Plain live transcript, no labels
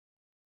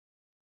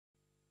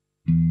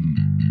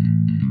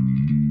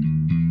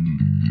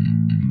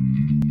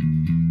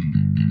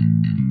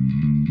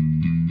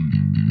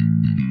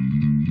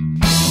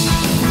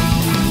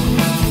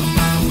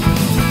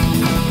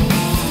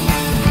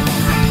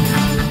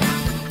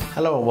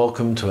Hello and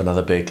welcome to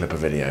another Beard Clipper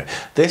video.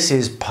 This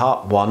is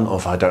part one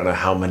of I don't know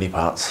how many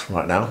parts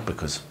right now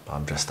because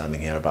I'm just standing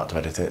here about to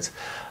edit it,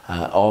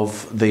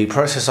 of the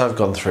process I've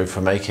gone through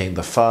for making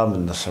the farm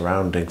and the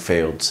surrounding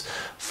fields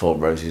for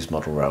Rosie's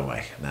model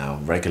railway. Now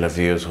regular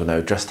viewers will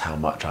know just how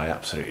much I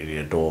absolutely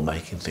adore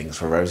making things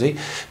for Rosie.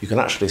 You can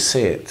actually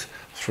see it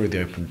through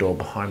the open door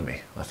behind me,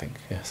 I think,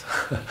 yes,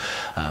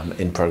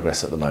 in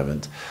progress at the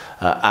moment.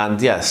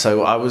 And yeah,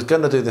 so I was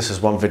going to do this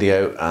as one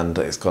video and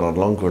it's gone on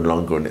longer and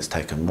longer and it's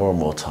taken more and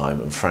more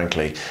time, and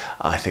frankly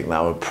I think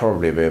that would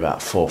probably be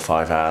about 4 or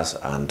 5 hours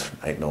and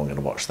ain't no one going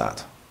to watch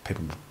that.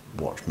 People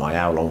watch my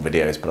hour long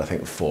videos, but I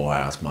think 4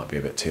 hours might be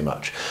a bit too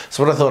much.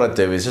 So what I thought I'd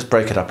do is just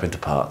break it up into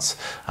parts,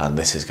 and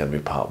this is going to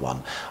be part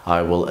one.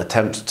 I will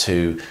attempt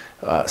to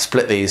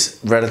split these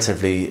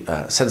relatively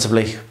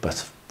sensibly,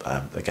 but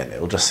again,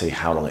 it'll just see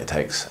how long it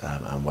takes,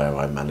 and where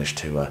I manage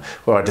to,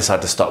 where I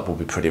decide to stop will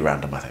be pretty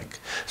random, I think.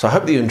 So I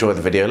hope that you enjoy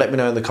the video. Let me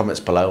know in the comments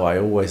below. I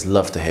always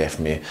love to hear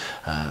from you.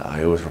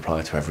 I always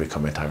reply to every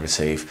comment I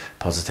receive,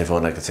 positive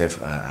or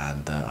negative,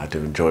 and I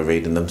do enjoy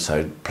reading them.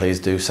 So please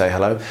do say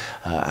hello,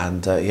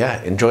 and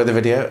yeah, enjoy the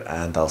video,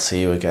 and I'll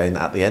see you again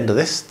at the end of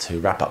this to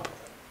wrap up.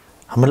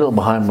 I'm a little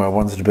behind where I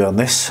wanted to be on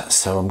this,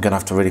 so I'm going to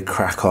have to really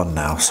crack on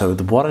now. So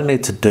what I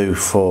need to do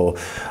for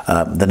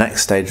the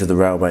next stage of the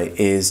railway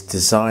is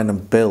design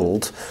and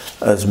build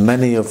as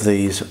many of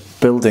these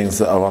buildings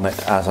that are on it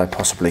as I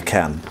possibly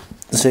can.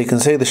 So you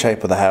can see the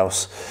shape of the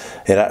house.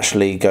 It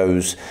actually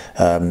goes,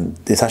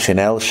 it's actually an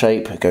L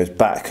shape, it goes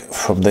back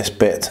from this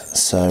bit,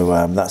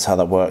 so that's how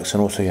that works.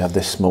 And also you have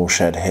this small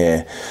shed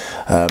here.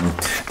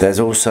 There's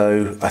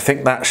also, I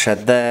think that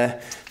shed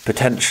there,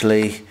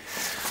 potentially,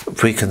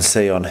 we can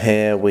see on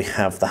here we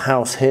have the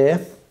house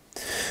here,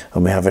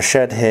 and we have a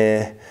shed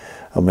here,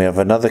 and we have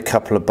another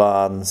couple of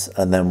barns,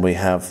 and then we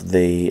have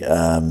the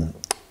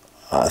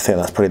I think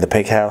that's probably the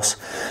pig house,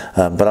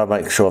 but I'll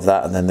make sure of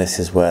that, and then this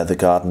is where the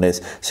garden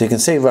is. So you can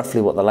see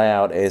roughly what the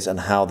layout is and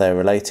how they're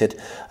related,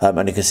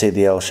 and you can see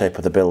the L shape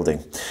of the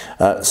building.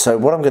 So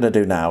what I'm going to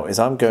do now is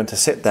I'm going to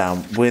sit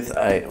down with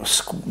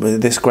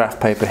this graph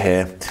paper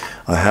here.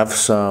 I have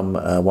some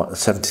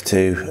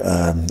 72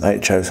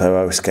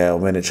 ASoIAF scale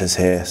miniatures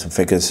here, some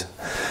figures,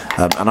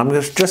 and I'm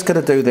just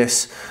going to do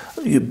this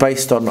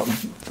based on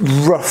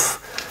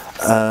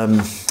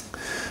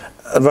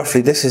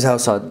roughly this is how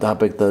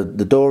big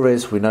the door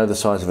is. We know the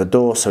size of a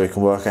door, so we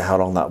can work out how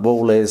long that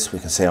wall is. We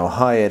can see how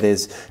high it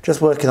is, just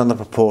working on the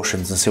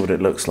proportions and see what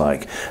it looks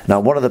like. Now,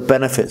 one of the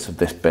benefits of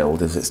this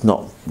build is it's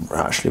not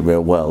actually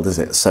real world, is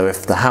it? So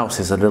if the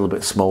house is a little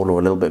bit smaller or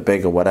a little bit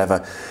big or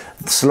whatever,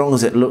 so long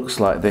as it looks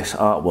like this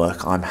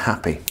artwork, I'm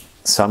happy.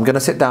 So I'm going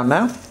to sit down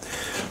now,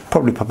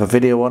 probably pop a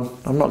video on.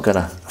 I'm not going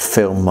to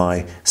film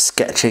my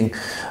sketching,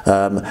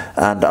 and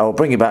I'll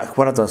bring you back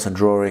when I've done some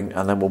drawing,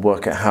 and then we'll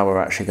work out how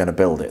we're actually going to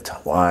build it.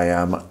 I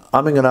am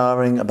umming and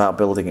ahhing about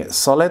building it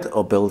solid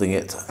or building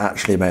it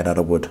actually made out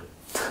of wood,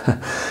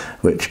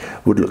 which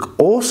would look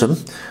awesome,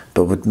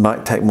 but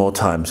might take more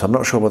time. So I'm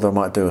not sure whether I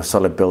might do a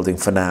solid building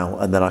for now,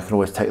 and then I can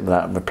always take that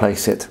out and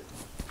replace it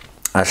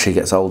as she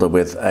gets older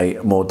with a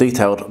more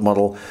detailed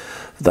model.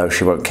 Though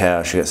she won't care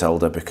as she gets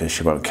older, because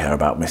she won't care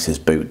about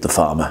Mrs. Boot, the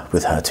farmer,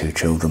 with her 2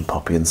 children,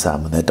 Poppy and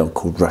Sam, and their dog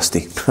called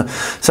Rusty.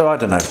 So I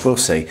don't know, we'll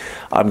see.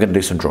 I'm going to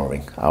do some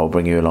drawing. I will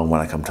bring you along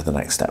when I come to the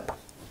next step.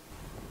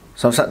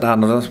 So I've sat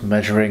down and done some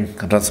measuring,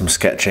 I've done some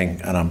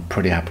sketching, and I'm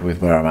pretty happy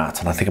with where I'm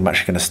at. And I think I'm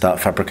actually going to start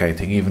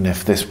fabricating. Even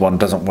if this one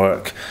doesn't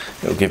work,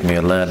 it'll give me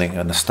a learning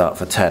and a start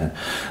for 10.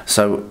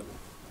 So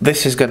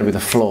this is going to be the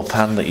floor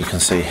plan that you can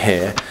see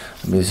here.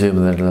 Let me zoom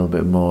in a little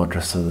bit more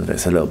just so that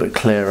it's a little bit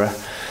clearer.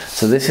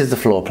 So this is the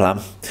floor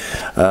plan,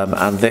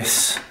 and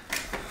this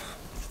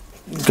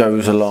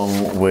goes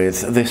along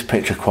with this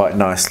picture quite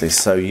nicely.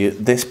 So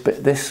this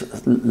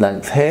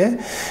length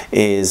here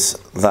is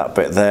that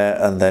bit there,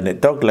 and then it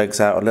doglegs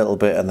out a little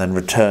bit and then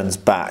returns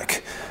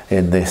back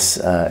in this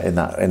in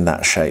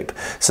that shape.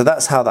 So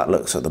that's how that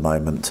looks at the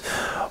moment.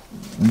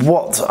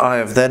 What I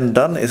have then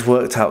done is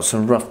worked out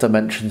some rough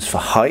dimensions for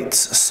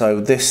heights.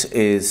 So this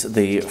is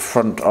the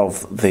front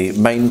of the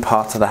main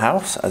part of the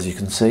house, as you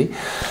can see,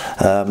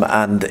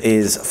 and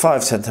is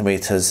 5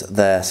 centimetres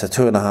there, so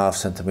 2.5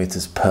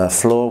 centimetres per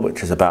floor,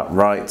 which is about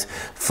right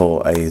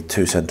for a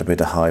 2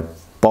 centimetre high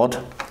bod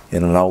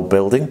in an old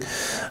building,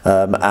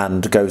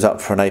 and goes up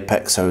for an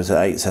apex, so it's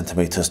at 8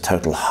 centimetres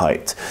total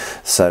height.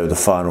 So the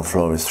final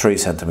floor is 3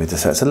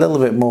 centimetres, so it's a little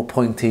bit more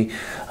pointy,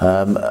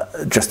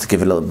 just to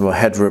give it a little bit more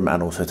headroom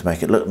and also to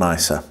make it look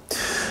nicer.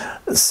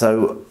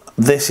 So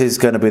this is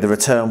going to be the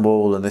return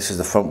wall, and this is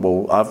the front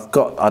wall. I've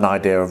got an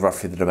idea of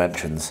roughly the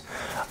dimensions.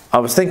 I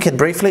was thinking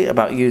briefly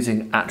about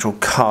using actual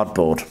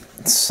cardboard.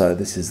 So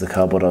this is the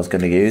cardboard I was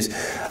going to use,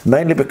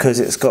 mainly because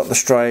it's got the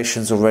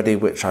striations already,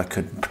 which I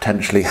could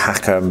potentially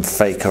hack and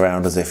fake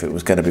around as if it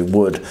was going to be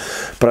wood.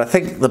 But I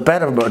think the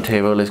better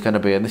material is going to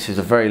be, and this is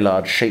a very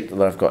large sheet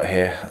that I've got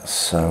here,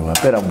 so a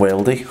bit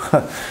unwieldy,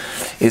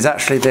 is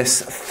actually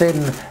this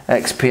thin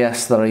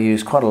XPS that I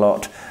use quite a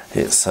lot.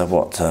 It's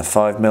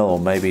 5mm or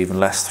maybe even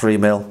less,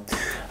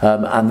 3mm.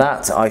 and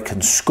that I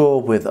can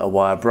score with a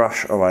wire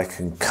brush, or I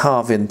can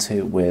carve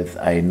into with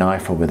a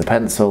knife or with a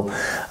pencil,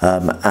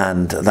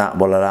 and that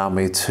will allow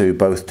me to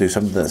both do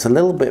something that's a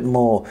little bit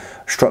more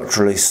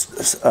structurally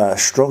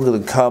stronger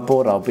than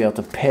cardboard. I'll be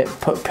able to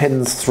put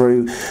pins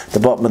through the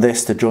bottom of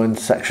this to join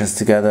sections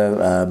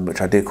together,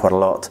 which I do quite a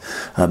lot,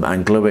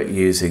 and glue it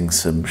using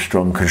some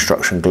strong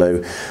construction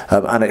glue,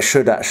 and it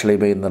should actually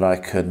mean that I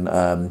can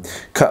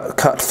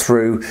cut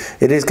through.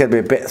 It is going to be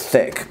a bit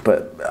thick,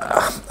 but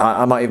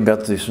I might even be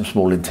able to do some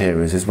small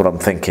interiors, is what I'm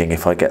thinking,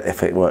 if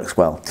it works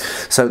well.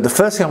 So the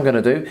first thing I'm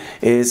going to do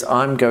is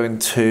I'm going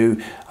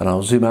to, and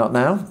I'll zoom out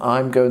now,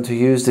 I'm going to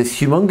use this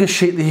humongous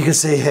sheet that you can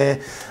see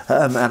here,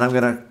 and I'm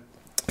going to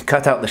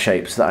cut out the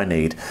shapes that I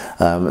need,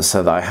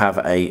 so that I have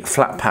a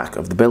flat pack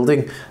of the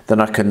building.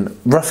 Then I can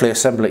roughly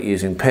assemble it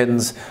using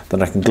pins,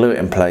 then I can glue it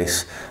in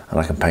place and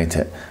I can paint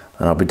it,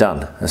 and I'll be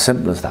done. As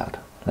simple as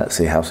that. Let's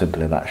see how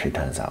simple it actually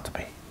turns out to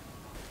be.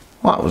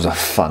 Well, that was a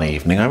fun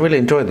evening. I really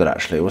enjoyed that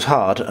actually. It was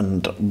hard,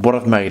 and what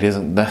I've made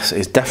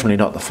is definitely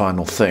not the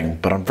final thing,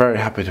 but I'm very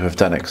happy to have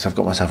done it because I've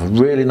got myself a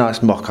really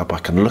nice mock-up. I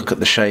can look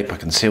at the shape, I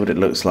can see what it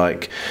looks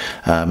like,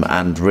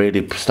 and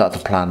really start to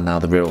plan now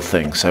the real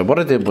thing. So what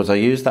I did was I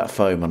used that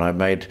foam and I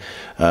made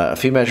a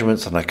few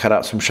measurements and I cut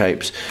out some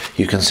shapes.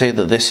 You can see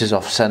that this is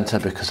off center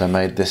because I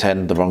made this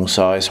end the wrong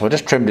size, so I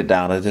just trimmed it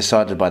down. I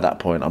decided by that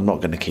point I'm not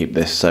going to keep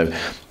this, so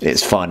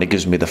it's fine. It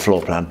gives me the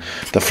floor plan.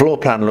 The floor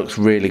plan looks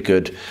really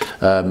good.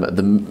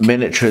 The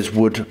miniatures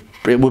would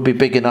be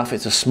big enough.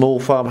 It's a small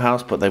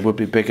farmhouse, but they would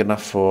be big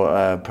enough for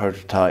a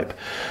prototype,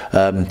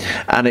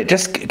 and it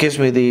just gives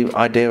me the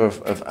idea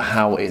of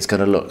how it's going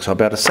to look. So I'll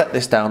be able to set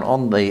this down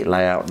on the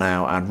layout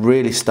now and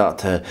really start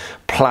to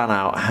plan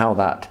out how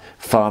that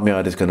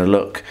farmyard is going to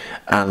look,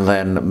 and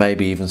then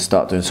maybe even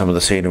start doing some of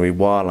the scenery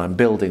while I'm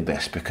building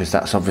this, because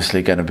that's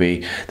obviously going to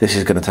be, this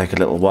is going to take a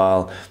little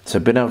while. So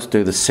being able to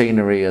do the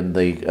scenery and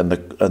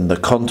the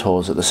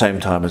contours at the same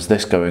time as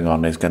this going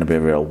on is going to be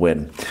a real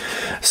win.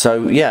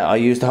 So yeah, I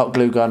used a hot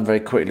glue gun very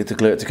quickly to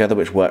glue it together,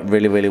 which worked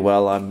really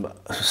well. I'm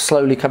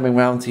slowly coming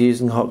around to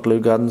using hot glue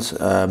guns.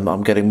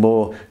 I'm getting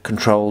more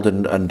controlled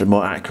and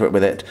more accurate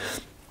with it,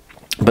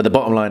 but the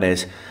bottom line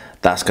is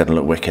that's going to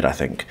look wicked, I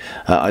think.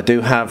 I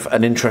do have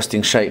an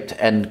interesting shaped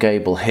end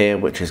gable here,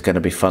 which is going to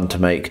be fun to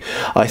make.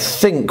 I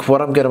think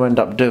what I'm going to end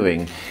up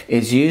doing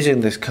is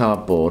using this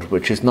cardboard,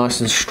 which is nice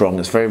and strong.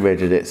 It's very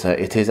rigid.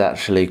 It is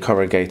actually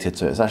corrugated,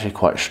 so it's actually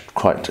quite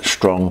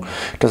strong.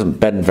 It doesn't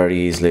bend very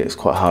easily. It's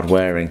quite hard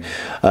wearing.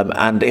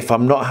 And if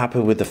I'm not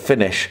happy with the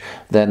finish,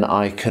 then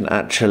I can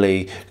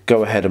actually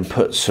go ahead and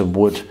put some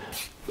wood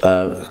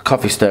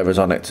coffee stirrers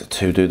on it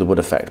to do the wood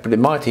effect. But it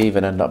might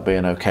even end up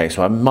being okay.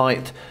 So I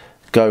might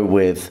go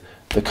with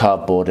the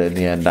cardboard in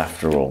the end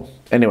after all.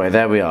 Anyway,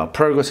 there we are.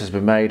 Progress has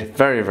been made.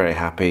 Very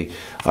happy.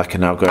 I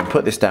can now go and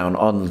put this down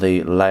on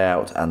the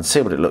layout and see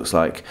what it looks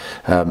like.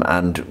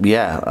 And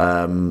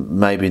yeah,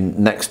 maybe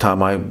next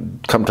time I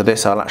come to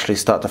this, I'll actually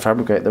start to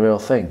fabricate the real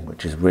thing,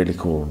 which is really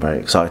cool and very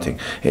exciting.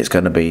 It's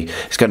going to be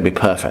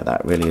perfect.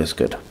 That really is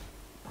good.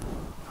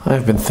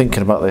 I've been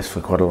thinking about this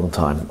for quite a long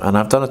time, and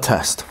I've done a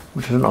test,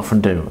 which I don't often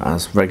do,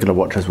 as regular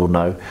watchers will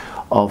know,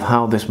 of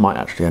how this might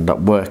actually end up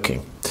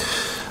working.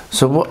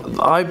 So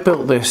I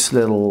built this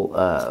little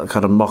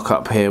kind of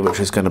mock-up here, which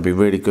is going to be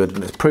really good,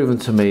 and it's proven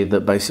to me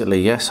that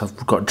basically, yes,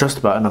 I've got just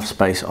about enough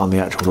space on the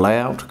actual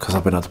layout because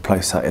I've been able to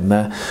place that in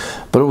there,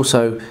 but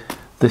also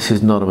this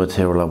is not a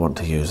material I want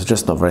to use. I'm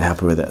just not very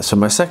happy with it. So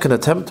my second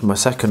attempt, my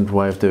second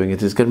way of doing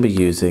it is going to be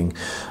using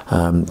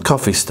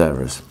coffee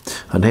stirrers,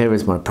 and here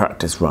is my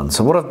practice run.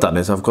 So what I've done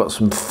is I've got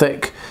some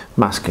thick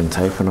masking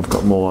tape, and I've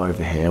got more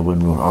over here.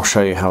 I'll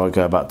show you how I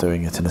go about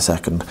doing it in a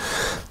second.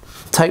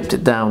 Taped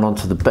it down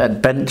onto the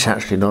bench,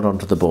 actually not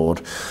onto the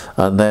board,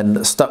 and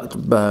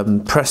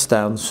then pressed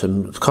down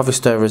some coffee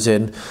stirrers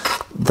in.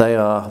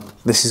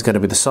 This is going to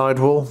be the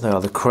sidewall.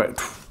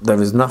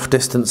 There is enough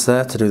distance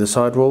there to do the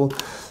sidewall,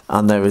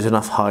 and there is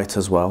enough height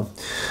as well.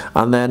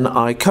 And then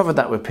I covered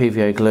that with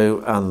PVA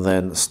glue and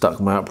then stuck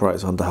my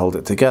uprights on to hold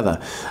it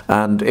together.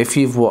 And if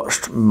you've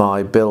watched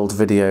my build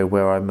video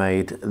where I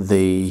made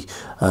the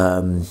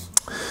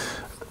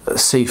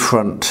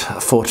seafront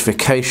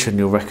fortification,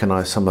 you'll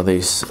recognise some of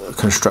these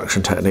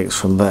construction techniques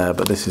from there,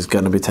 but this is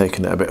going to be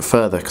taking it a bit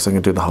further because I'm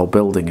going to do the whole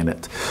building in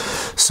it.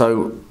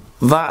 So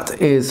that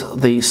is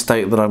the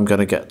state that I'm going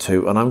to get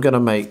to, and I'm going to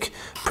make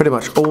pretty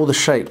much all the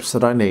shapes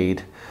that I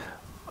need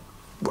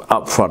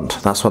up front.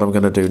 That's what I'm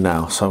going to do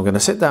now. So I'm going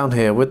to sit down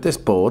here with this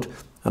board,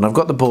 and I've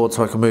got the board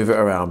so I can move it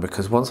around,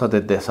 because once I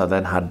did this I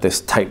then had this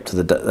taped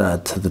to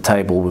the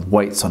table with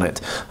weights on it,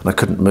 and I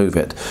couldn't move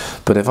it.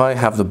 But if I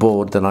have the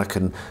board, then I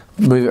can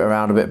move it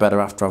around a bit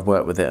better after I've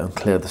worked with it and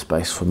clear the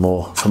space for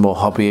more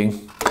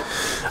hobbying.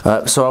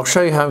 So I'll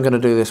show you how I'm going to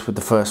do this with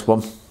the first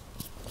one,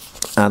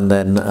 and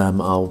then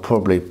I'll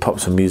probably pop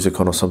some music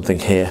on or something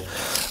here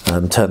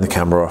and turn the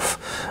camera off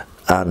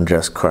and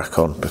just crack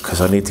on,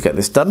 because I need to get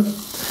this done.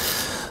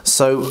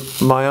 So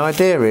my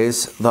idea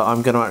is that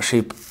I'm going to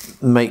actually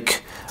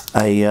make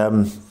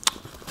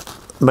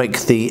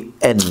the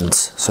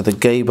ends, so the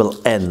gable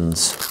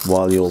ends,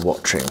 while you're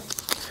watching.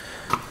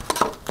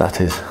 that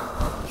is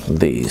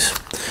these.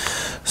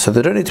 So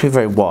they don't need to be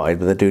very wide,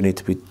 but they do need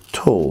to be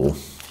tall.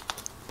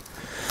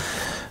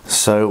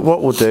 So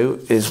what we'll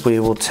do is we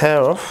will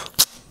tear off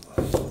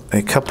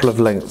a couple of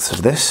lengths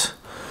of this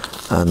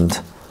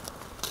and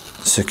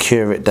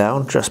secure it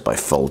down just by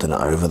folding it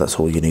over. That's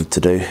all you need to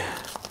do.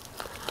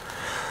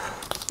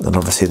 And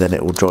obviously then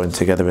it will join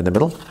together in the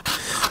middle.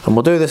 And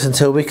we'll do this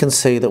until we can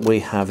see that we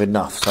have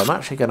enough. So I'm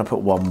actually going to put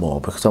one more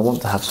because I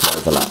want to have some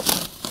overlap.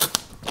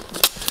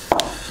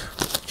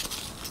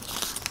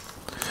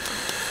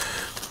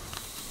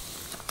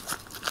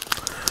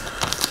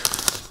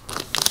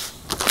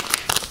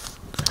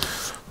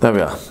 There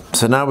we are.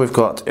 So now we've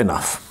got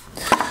enough.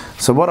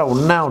 So what I will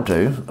now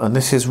do, and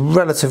this is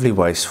relatively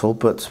wasteful,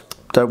 but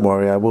don't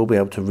worry, I will be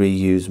able to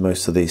reuse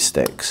most of these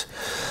sticks,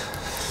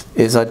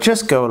 is I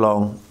just go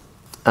along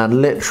and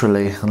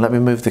literally, and let me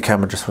move the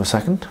camera just for a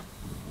second.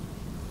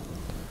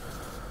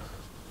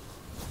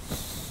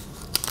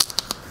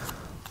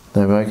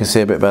 There we go, you can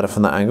see a bit better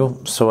from that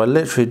angle. So I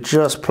literally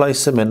just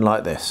place them in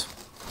like this.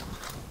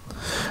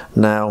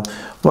 Now,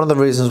 one of the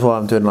reasons why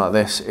I'm doing like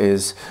this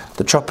is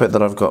the chop bit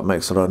that I've got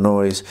makes a lot of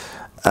noise,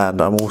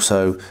 and I'm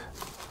also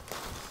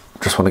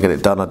just want to get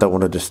it done. I don't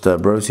want to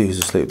disturb Rosie, who's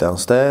asleep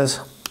downstairs.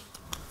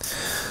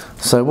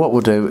 So what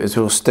we'll do is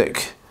we'll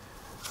stick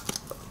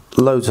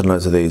loads and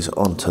loads of these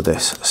onto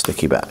this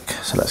sticky back.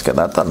 So let's get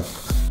that done.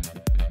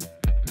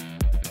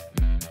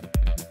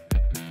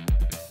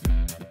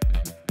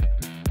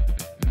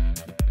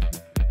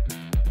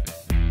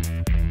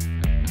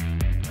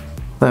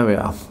 There we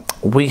are.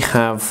 We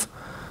have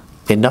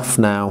enough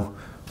now,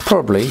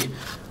 probably,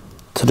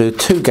 to do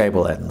 2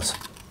 gable ends.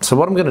 So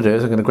what I'm going to do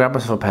is I'm going to grab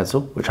myself a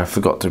pencil, which I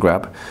forgot to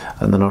grab,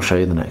 and then I'll show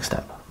you the next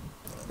step.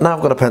 Now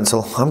I've got a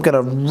pencil, I'm going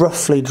to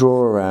roughly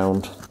draw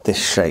around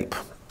this shape.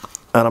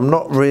 And I'm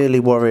not really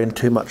worrying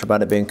too much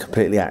about it being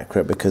completely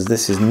accurate, because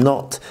this is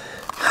not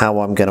how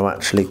I'm going to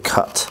actually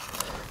cut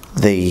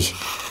the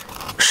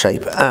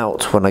shape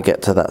out when I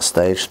get to that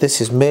stage.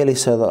 This is merely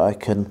so that I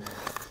can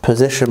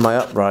position my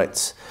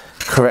uprights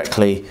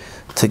correctly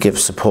to give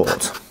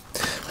support.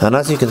 And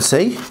as you can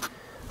see,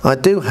 I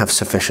do have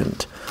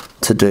sufficient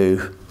to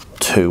do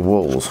 2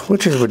 walls,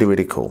 which is really,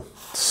 really cool.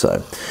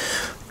 So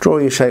draw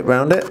your shape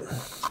around it.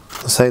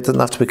 So it doesn't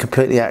have to be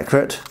completely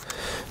accurate,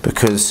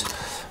 because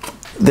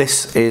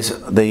this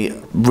is the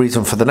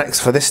reason for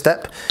this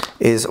step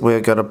is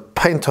we're going to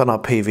paint on our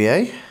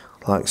PVA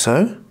like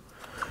so.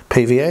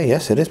 PVA,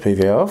 yes it is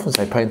PVA. I often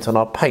say paint on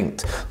our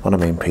paint when I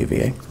mean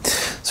PVA.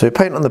 So we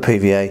paint on the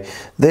PVA.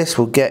 This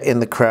will get in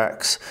the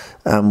cracks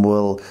and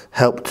will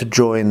help to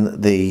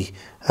join the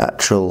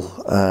actual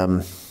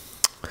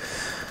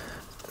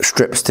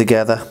strips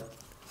together,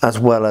 as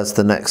well as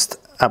the next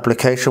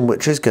application,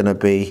 which is going to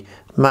be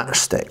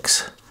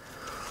matchsticks.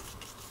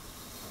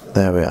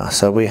 There we are.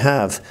 So we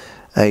have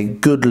a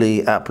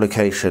goodly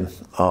application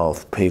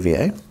of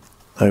PVA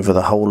over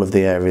the whole of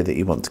the area that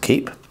you want to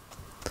keep.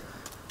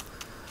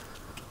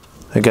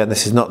 Again,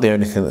 this is not the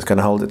only thing that's going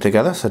to hold it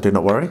together, so do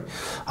not worry.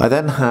 I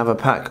then have a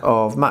pack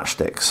of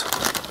matchsticks.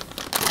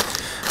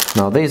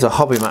 Now these are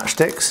hobby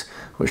matchsticks,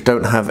 which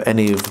don't have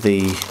any of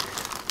the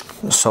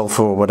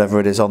sulfur or whatever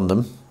it is on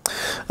them.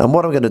 And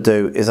what I'm going to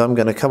do is I'm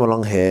going to come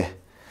along here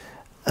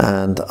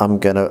and I'm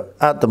going to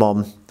add them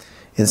on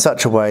in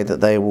such a way that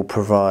they will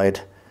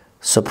provide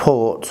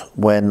support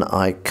when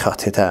I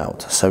cut it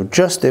out. So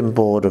just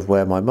inboard of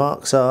where my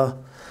marks are,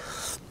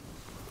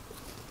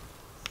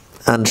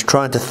 and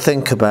trying to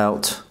think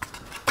about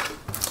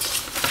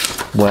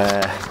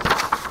where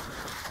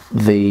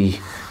the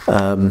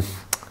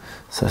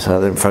so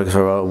I didn't focus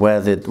very well,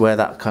 where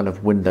that kind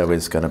of window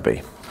is going to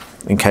be,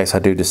 in case I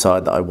do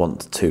decide that I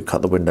want to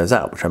cut the windows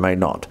out, which I may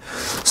not.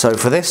 So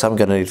for this I'm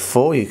going to need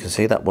 4. You can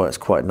see that works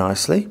quite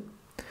nicely,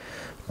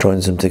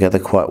 joins them together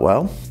quite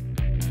well.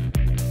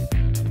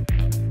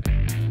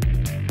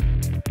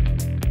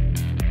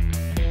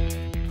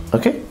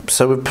 Okay,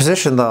 so we've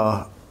positioned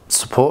our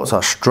supports,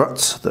 our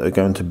struts that are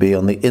going to be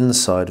on the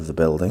inside of the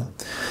building,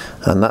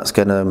 and that's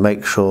going to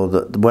make sure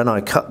that when I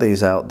cut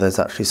these out there's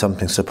actually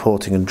something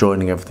supporting and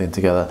joining everything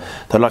together.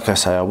 Though like I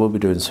say, I will be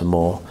doing some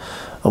more,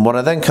 and what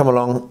I then come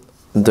along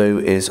and do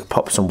is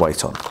pop some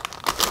weight on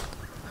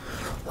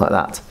like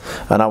that,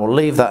 and I will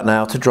leave that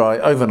now to dry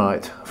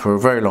overnight for a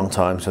very long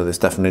time, so it's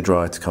definitely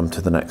dry to come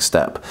to the next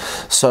step.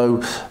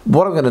 So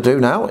what I'm going to do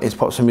now is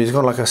pop some music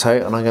on, like I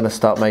say, and I'm going to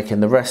start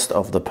making the rest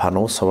of the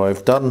panels. So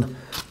I've done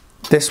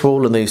this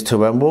wall and these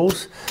 2 end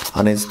walls.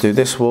 I need to do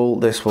this wall,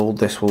 this wall,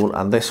 this wall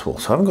and this wall.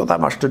 So I haven't got that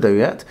much to do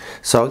yet.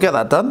 So I'll get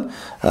that done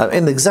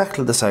in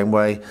exactly the same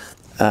way,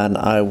 and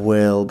I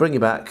will bring you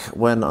back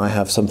when I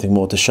have something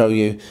more to show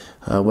you.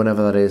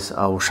 Whenever that is,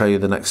 I will show you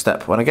the next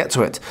step when I get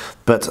to it.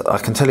 But I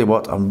can tell you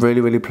what, I'm really,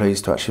 really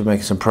pleased to actually be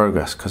making some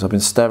progress, because I've been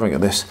staring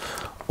at this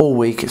all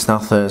week. It's now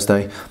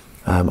Thursday.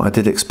 I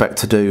did expect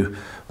to do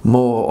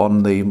more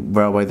on the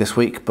railway this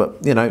week, but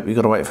you know, you've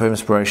got to wait for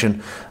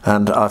inspiration,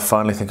 and I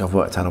finally think I've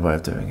worked out a way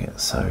of doing it.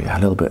 So yeah,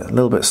 a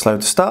little bit slow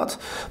to start,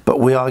 but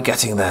we are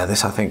getting there.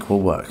 This I think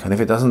will work, and if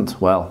it doesn't,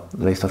 well, at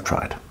least I've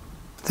tried.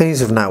 These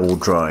have now all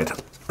dried,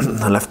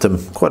 I left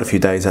them quite a few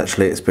days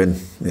actually.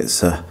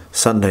 It's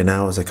Sunday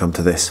now as I come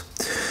to this.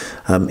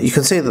 You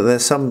can see that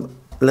there's some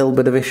little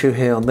bit of issue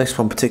here on this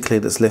one particularly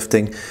that's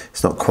lifting.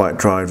 It's not quite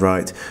dried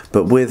right,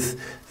 but with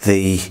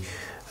the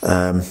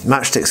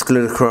matchsticks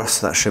glued across,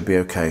 that should be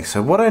okay.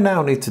 So what I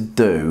now need to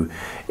do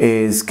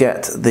is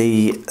get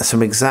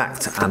some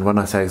exact, and when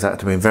I say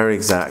exact I mean very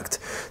exact,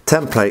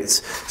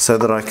 templates so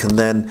that I can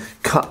then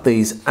cut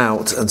these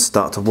out and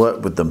start to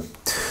work with them.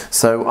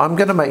 So I'm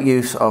going to make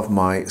use of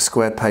my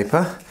squared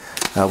paper,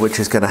 which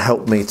is going to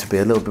help me to be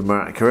a little bit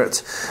more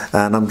accurate,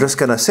 and I'm just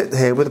going to sit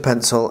here with a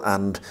pencil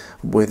and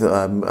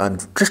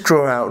just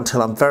draw out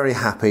until I'm very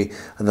happy,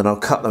 and then I'll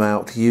cut them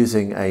out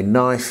using a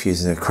knife,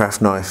 using a craft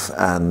knife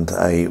and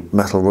a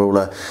metal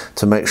ruler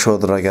to make sure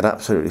that I get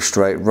absolutely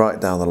straight right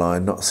down the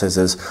line, not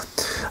scissors.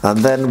 And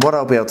then what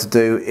I'll be able to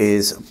do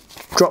is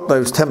drop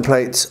those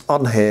templates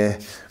on here,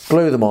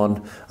 glue them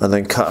on, and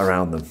then cut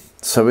around them.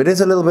 So it is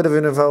a little bit of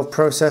an involved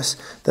process.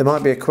 There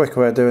might be a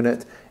quicker way of doing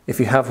it. If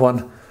you have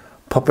one,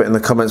 pop it in the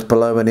comments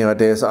below, any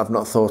ideas that I've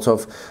not thought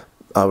of.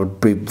 I would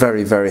be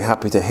very, very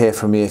happy to hear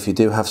from you if you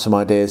do have some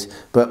ideas.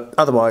 But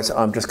otherwise,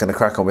 I'm just going to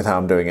crack on with how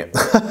I'm doing it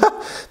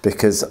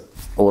because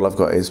all I've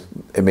got is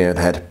in my own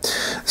head.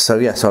 So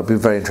yeah, so I'd be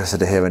very interested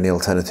to hear any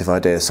alternative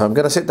ideas. So I'm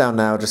going to sit down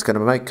now, just going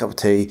to make a cup of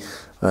tea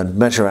and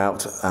measure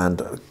out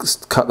and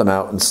cut them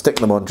out and stick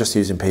them on just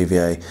using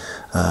PVA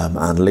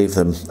and leave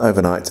them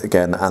overnight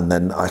again, and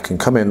then I can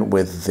come in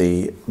with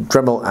the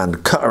Dremel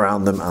and cut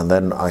around them, and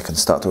then I can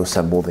start to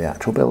assemble the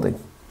actual building.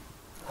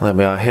 There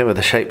we are. Here are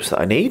the shapes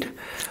that I need.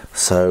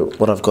 So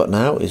what I've got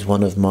now is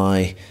one of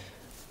my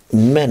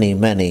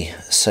many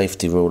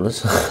safety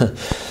rulers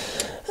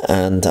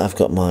and I've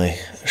got my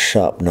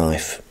sharp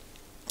knife,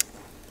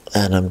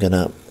 and I'm going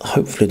to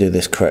hopefully do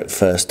this correct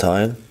first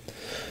time,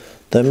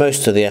 though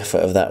most of the effort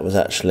of that was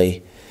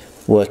actually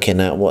working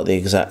out what the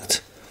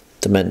exact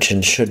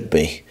dimension should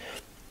be.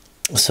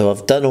 So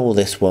I've done all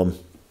this one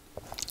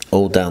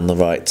all down the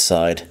right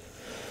side,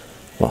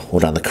 well, all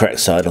down the correct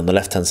side on the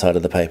left hand side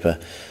of the paper,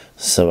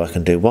 so I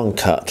can do one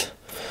cut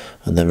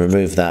and then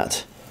remove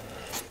that,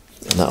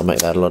 and that'll make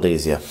that a lot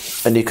easier.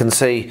 And you can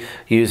see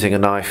using a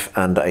knife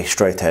and a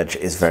straight edge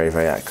is very,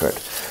 very accurate.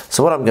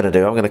 So what I'm going to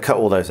do, I'm going to cut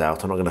all those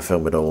out. I'm not going to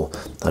film it all.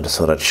 I just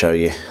thought I'd show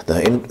you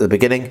in the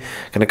beginning.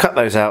 I'm going to cut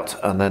those out,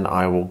 and then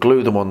I will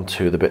glue them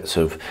onto the bits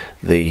of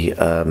the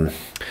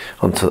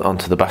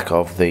onto the back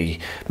of the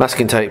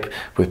masking tape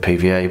with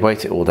PVA,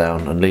 weight it all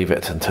down and leave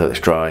it until it's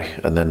dry,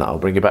 and then I'll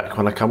bring you back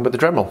when I come with the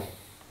Dremel.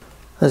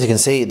 As you can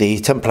see, the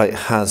template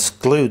has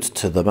glued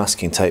to the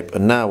masking tape,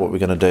 and now what we're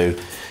going to do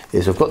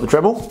is we've got the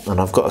Dremel and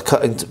I've got a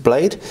cutting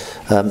blade.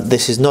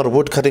 This is not a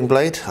wood cutting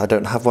blade, I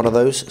don't have one of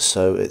those,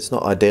 so it's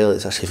not ideal.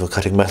 It's actually for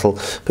cutting metal,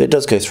 but it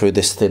does go through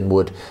this thin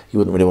wood. You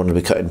wouldn't really want to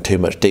be cutting too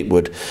much deep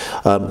wood.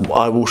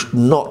 I will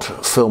not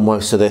film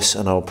most of this,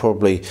 and I'll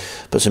probably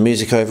put some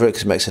music over it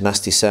because it makes a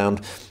nasty sound.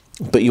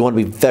 But you want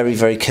to be very,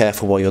 very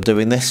careful while you're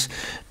doing this,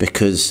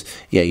 because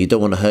yeah, you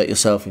don't want to hurt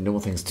yourself, you don't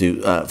want things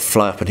to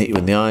fly up and hit you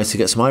in the eyes, to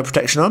get some eye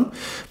protection on.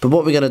 But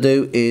what we're going to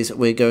do is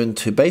we're going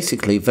to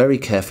basically very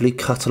carefully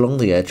cut along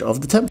the edge of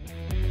the template.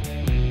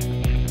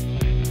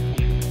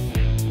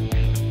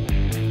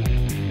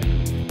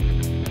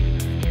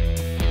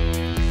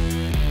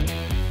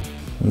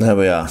 There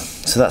we are.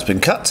 So that's been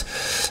cut,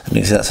 and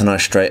you can see that's a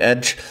nice straight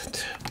edge.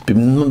 It'd be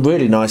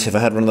really nice if I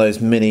had one of those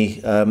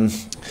mini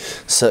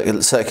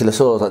circular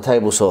saws, like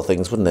table saw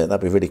things, wouldn't it?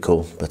 That'd be really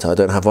cool, but I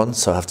don't have one,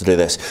 so I have to do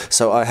this.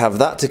 So I have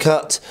that to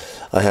cut,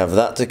 I have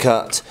that to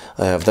cut,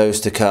 I have those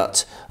to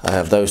cut, I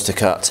have those to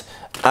cut,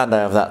 and I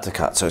have that to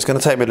cut. So it's going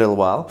to take me a little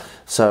while,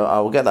 so I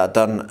will get that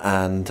done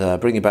and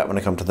bring you back when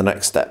I come to the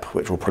next step,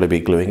 which will probably be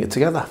gluing it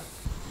together.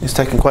 It's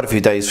taken quite a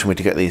few days for me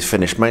to get these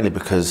finished, mainly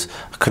because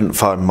I couldn't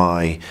find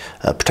my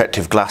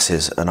protective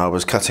glasses, and I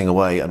was cutting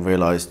away and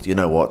realised, you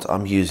know what,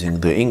 I'm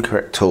using the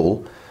incorrect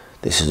tool.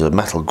 This is a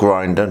metal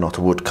grinder, not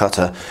a wood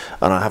cutter,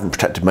 and I haven't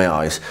protected my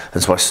eyes,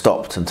 and so I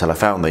stopped until I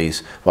found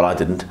these. Well, I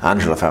didn't,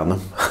 Angela found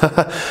them.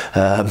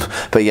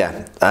 But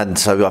yeah, and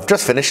so I've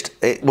just finished.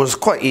 It was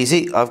quite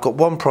easy. I've got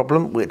one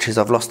problem, which is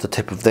I've lost the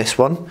tip of this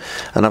one,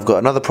 and I've got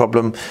another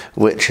problem,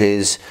 which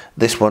is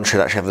this one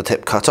should actually have the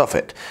tip cut off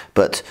it,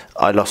 but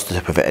I lost the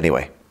tip of it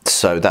anyway.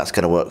 So that's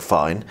going to work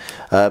fine.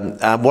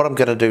 And what I'm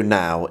going to do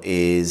now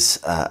is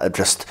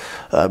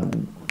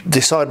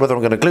decide whether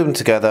I'm going to glue them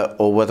together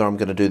or whether I'm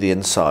going to do the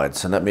inside.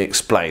 So let me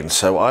explain.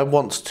 So I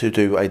want to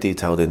do a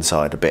detailed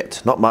inside a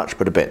bit, not much,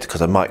 but a bit,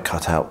 because I might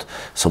cut out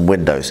some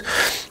windows,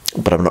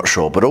 but I'm not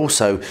sure. But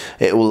also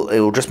it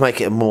will just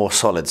make it more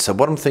solid. So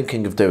what I'm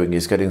thinking of doing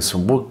is getting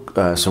some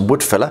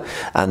wood filler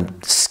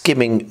and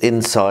skimming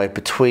inside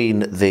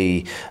between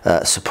the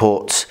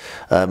supports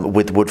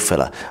with wood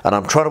filler. And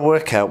I'm trying to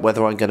work out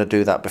whether I'm going to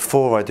do that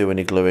before I do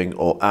any gluing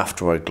or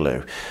after I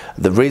glue.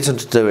 The reason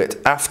to do it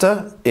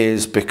after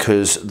is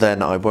because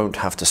then I won't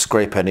have to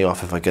scrape any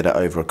off if I get it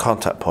over a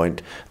contact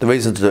point. The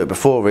reason to do it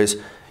before is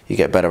you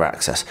get better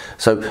access.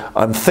 So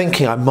I'm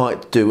thinking I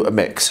might do a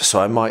mix. So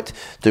I might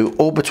do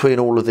all between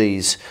all of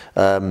these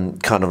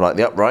kind of like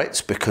the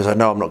uprights, because I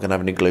know I'm not going to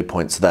have any glue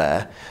points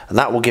there, and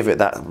that will give it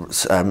that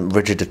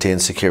rigidity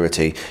and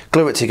security.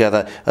 Glue it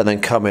together and then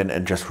come in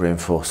and just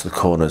reinforce the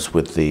corners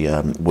with the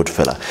wood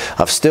filler.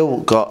 I've still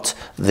got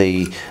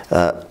the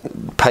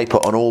paper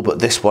on all but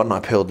this one. I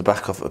peeled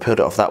it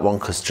off that one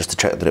just to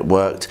check that it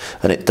worked,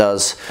 and it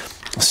does.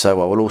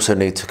 So I will also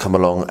need to come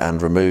along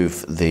and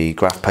remove the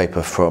graph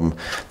paper from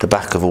the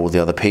back of all the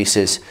other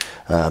pieces,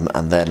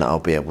 and then I'll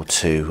be able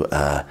to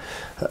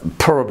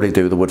probably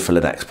do the wood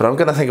filler next. But I'm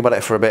going to think about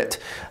it for a bit,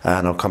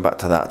 and I'll come back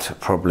to that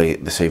probably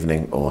this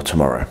evening or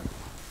tomorrow.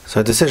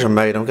 So decision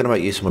made, I'm going to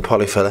make use of my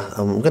poly filler.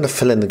 I'm going to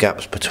fill in the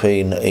gaps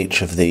between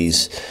each of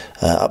these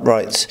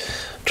uprights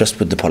just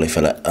with the poly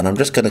filler, and I'm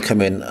just going to come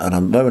in, and at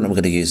the moment I'm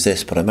going to use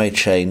this, but I may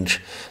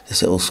change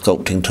this little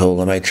sculpting tool.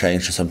 I may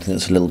change to something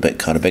that's a little bit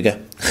kind of bigger.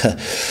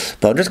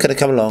 But I'm just going to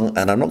come along,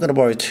 and I'm not going to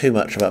worry too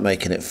much about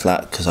making it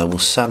flat because I will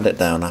sand it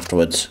down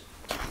afterwards.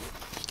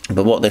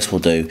 But what this will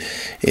do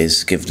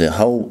is give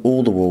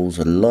all the walls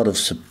a lot of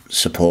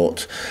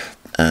support,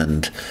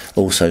 and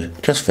also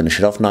just finish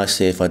it off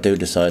nicely if I do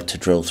decide to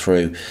drill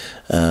through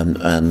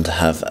and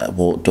have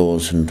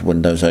doors and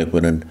windows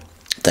open and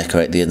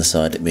decorate the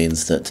inside. It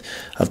means that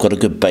I've got a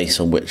good base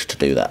on which to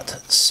do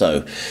that.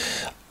 So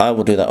I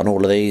will do that on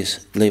all of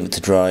these, leave it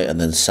to dry, and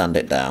then sand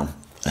it down.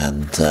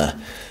 And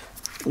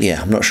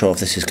yeah, I'm not sure if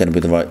this is going to be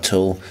the right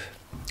tool.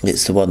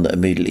 It's the one that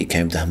immediately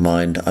came to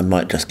mind. I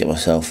might just get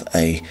myself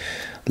a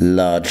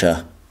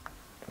larger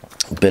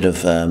bit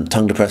of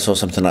tongue depressor or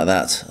something like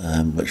that,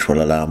 which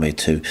will allow me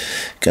to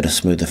get a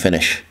smoother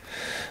finish.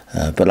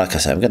 But like I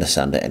said, I'm going to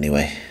sand it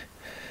anyway.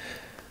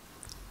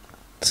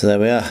 So there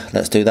we are.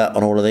 Let's do that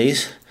on all of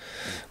these,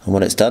 and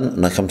when it's done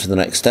and I come to the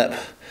next step,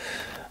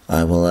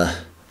 I will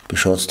be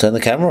sure to turn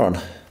the camera on.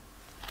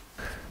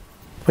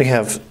 We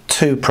have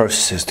two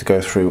processes to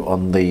go through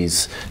on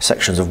these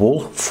sections of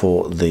wall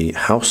for the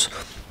house.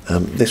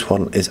 This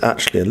one is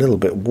actually a little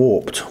bit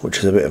warped, which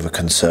is a bit of a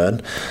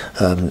concern.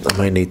 I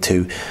may need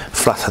to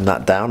flatten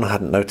that down. I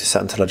hadn't noticed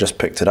that until I just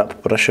picked it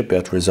up, but I should be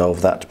able to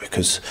resolve that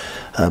because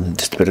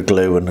just a bit of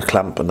glue and a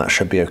clamp and that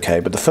should be okay.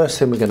 But the first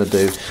thing we're going to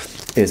do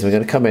is we're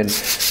going to come in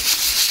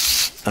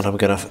and I'm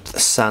going to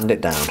sand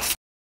it down.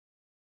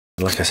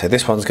 Like I said,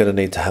 this one's going to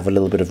need to have a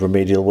little bit of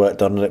remedial work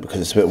done on it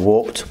because it's a bit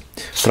warped,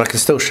 but I can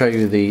still show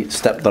you the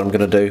step that I'm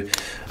going to do,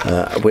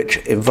 which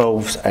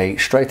involves a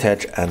straight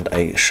edge and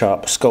a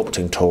sharp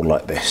sculpting tool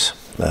like this.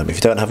 If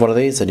you don't have one of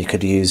these, then you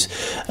could use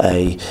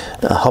a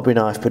hobby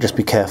knife, but just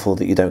be careful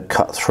that you don't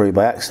cut through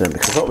by accident,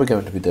 because what we're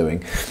going to be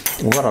doing,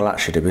 what I'll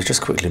actually do is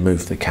just quickly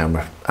move the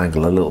camera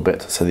angle a little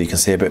bit so that you can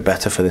see a bit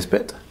better for this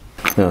bit.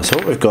 Now, so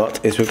what we've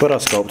got is we've got our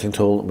sculpting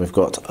tool, and we've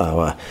got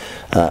our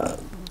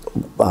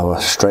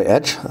straight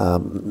edge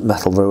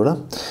metal ruler,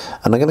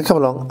 and I'm going to come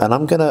along and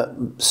I'm going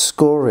to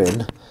score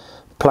in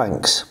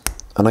planks,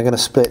 and I'm going to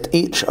split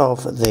each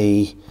of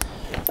the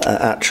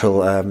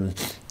actual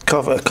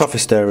coffee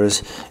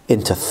stirrers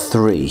into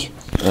 3.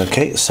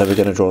 Okay, so we're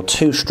going to draw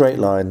 2 straight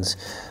lines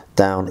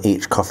down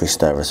each coffee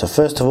stirrer. So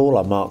first of all,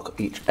 I mark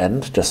each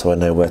end just so I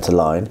know where to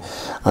line,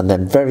 and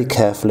then very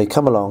carefully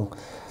come along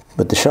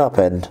with the sharp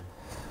end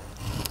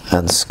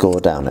and score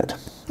down it.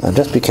 And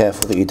just be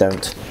careful that you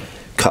don't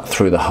cut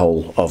through the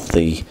whole of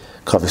the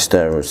coffee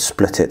stirrer,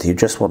 split it. You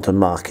just want to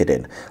mark it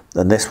in,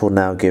 and this will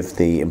now give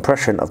the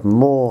impression of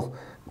more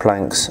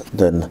planks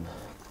than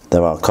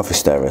there are coffee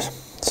stirrers,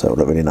 so it'll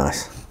look really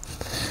nice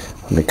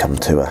when we come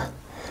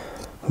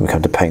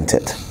to paint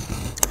it.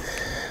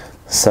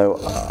 So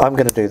I'm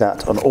going to do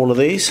that on all of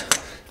these.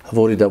 I've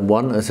already done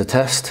one as a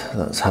test.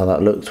 That's how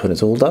that looks when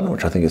it's all done,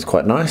 which I think is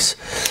quite nice.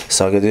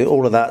 So I'm going to do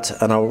all of that,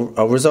 and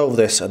I'll resolve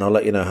this and I'll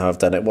let you know how I've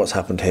done it. What's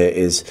happened here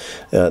is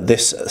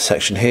this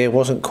section here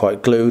wasn't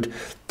quite glued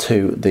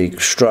to the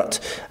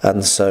strut,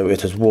 and so it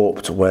has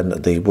warped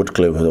when the wood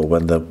glue or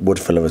when the wood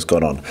filler has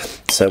gone on.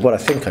 So what I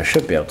think I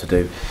should be able to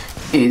do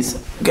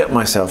is get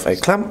myself a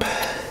clamp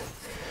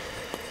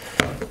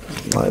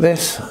like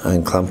this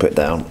and clamp it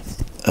down,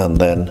 and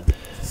then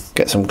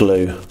get some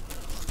glue,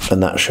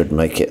 and that should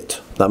make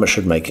it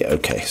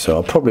okay. So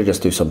I'll probably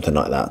just do something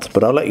like that,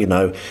 but I'll let you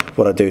know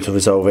what I do to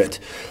resolve it.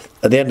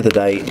 At the end of the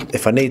day,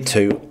 if I need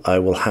to, I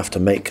will have to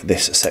make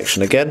this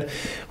section again,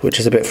 which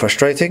is a bit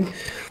frustrating,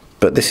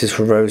 but this is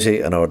for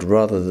Rosie, and I would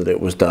rather that it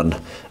was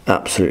done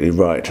absolutely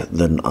right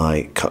than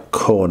I cut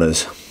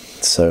corners.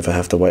 So if I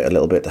have to wait a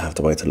little bit, I have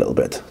to wait a little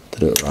bit to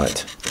do it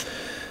right.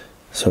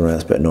 Sorry,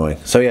 that's a bit annoying.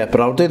 So yeah, but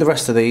I'll do the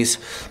rest of these,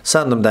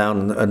 sand them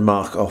down and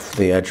mark off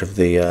the edge of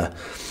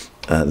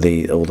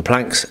all the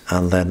planks,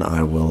 and then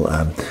I will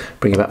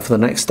bring you back for the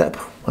next step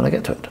when I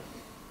get to it.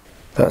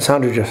 That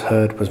sound you just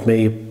heard was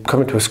me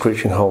coming to a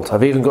screeching halt.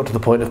 I've even got to the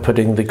point of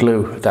putting the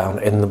glue down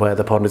in where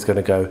the pond is going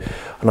to go,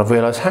 and I've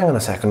realised, hang on a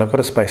second, I've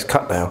got a space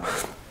cut now.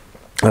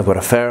 I've got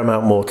a fair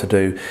amount more to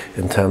do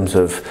in terms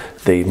of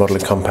the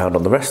modelling compound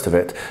on the rest of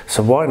it,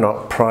 so why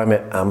not prime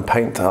it and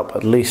paint up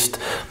at least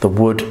the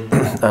wood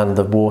and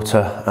the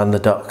water and the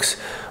ducks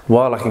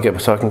while I can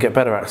get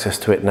better access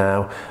to it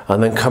now,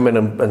 and then come in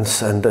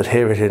and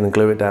adhere it in and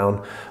glue it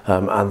down,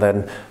 and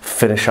then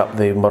finish up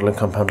the modelling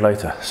compound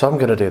later. So I'm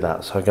going to do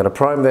that. So I'm going to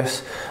prime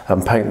this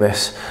and paint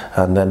this,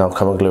 and then I'll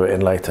come and glue it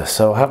in later.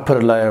 So I have put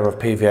a layer of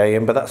PVA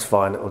in, but that's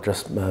fine. It'll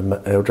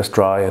just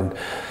dry, and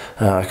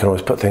I can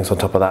always put things on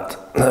top of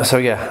that. So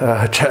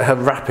yeah, a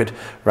rapid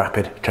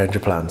change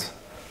of plans.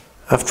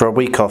 After a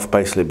week off,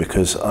 basically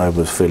because I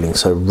was feeling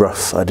so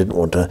rough, I didn't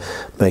want to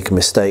make a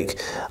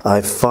mistake,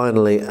 I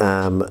finally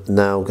am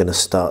now going to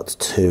start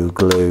to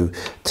glue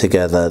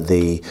together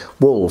the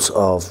walls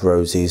of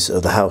Rosie's,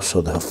 of the house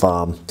or the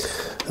farm,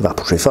 of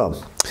Apple Tree Farm.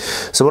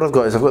 So what I've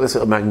got this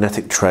little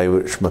magnetic tray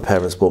which my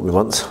parents bought me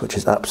once, which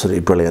is absolutely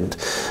brilliant,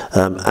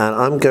 and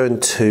I'm going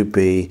to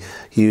be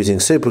using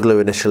super glue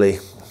initially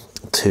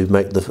to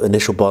make the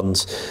initial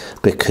bonds,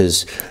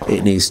 because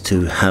it needs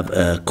to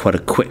have quite a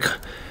quick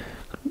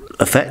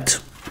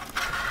effect,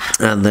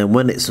 and then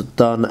when it's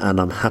done and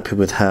I'm happy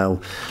with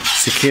how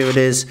secure it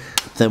is,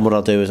 then what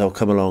I'll do is I'll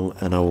come along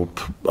and I'll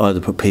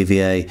either put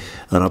PVA,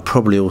 and I'll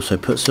probably also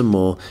put some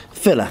more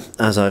filler,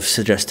 as I've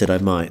suggested I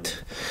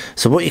might.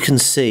 So what you can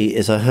see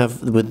is I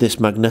have, with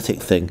this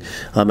magnetic thing,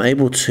 I'm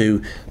able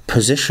to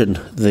position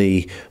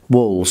the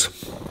walls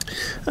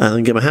and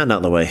then get my hand out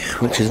of the way,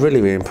 which is really,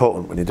 really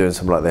important when you're doing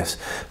something like this,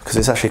 because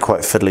it's actually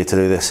quite fiddly to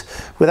do this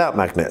without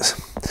magnets.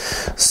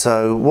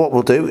 So what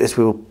we'll do is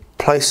we'll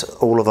place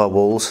all of our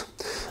walls,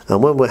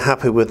 and when we're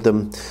happy with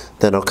them,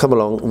 then I'll come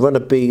along, run a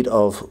bead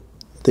of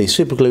the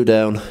super glue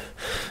down.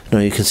 Now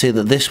you can see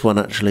that this one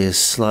actually is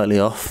slightly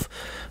off,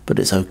 but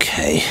it's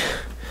okay.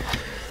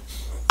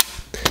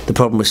 The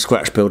problem with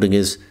scratch building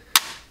is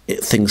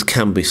things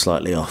can be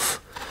slightly off.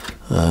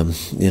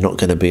 You're not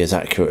going to be as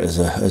accurate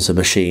as a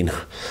machine,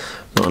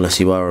 not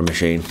unless you are a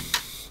machine,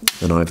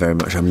 and I very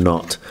much am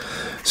not.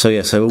 So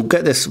yeah, so we'll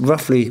get this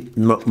roughly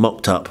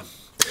mocked up,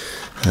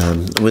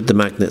 with the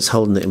magnets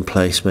holding it in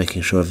place,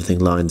 making sure everything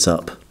lines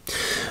up,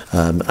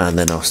 and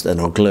then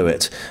I'll glue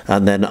it,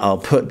 and then I'll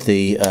put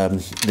the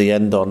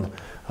end on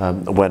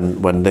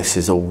when this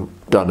is all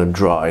done and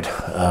dried.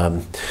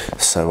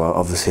 So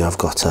obviously I've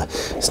got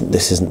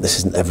this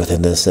isn't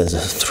everything.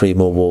 There's 3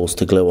 more walls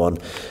to glue on,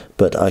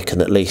 but I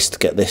can at least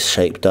get this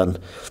shape done,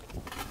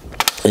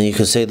 and you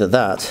can see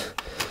that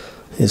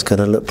is going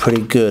to look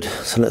pretty good.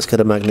 So let's get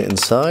a magnet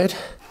inside.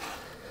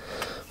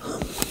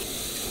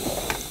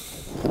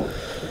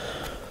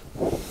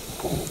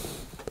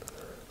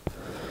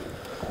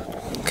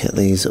 Get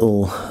these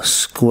all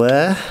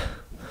square,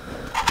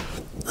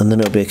 and then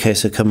it'll be a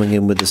case of coming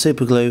in with the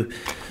super glue,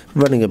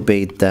 running a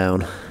bead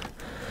down,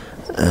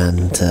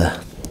 and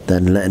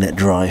then letting it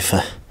dry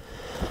for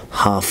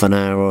half an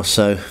hour or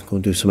so. Go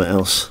and do something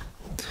else.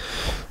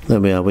 There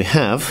we are. We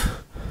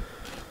have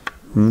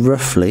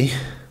roughly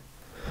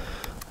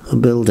a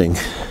building.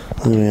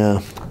 There we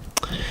are.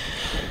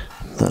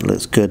 That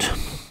looks good.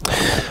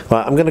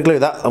 Right, I'm going to glue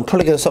that. I'm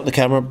probably going to stop the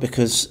camera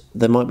because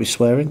there might be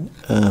swearing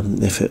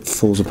if it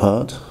falls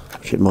apart,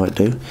 which it might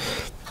do.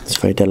 It's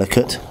very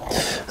delicate.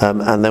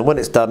 And then when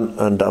it's done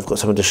and I've got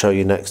something to show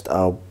you next,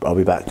 I'll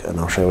be back and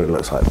I'll show you what it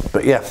looks like.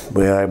 But yeah,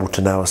 we are able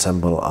to now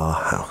assemble our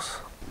house.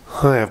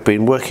 I have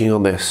been working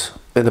on this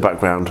in the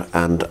background,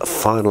 and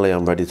finally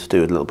I'm ready to do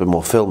a little bit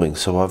more filming.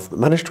 So I've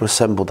managed to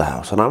assemble the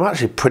house, and I'm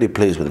actually pretty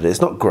pleased with it.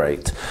 It's not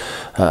great,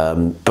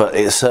 but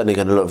it's certainly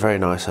going to look very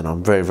nice, and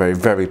I'm very, very,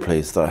 very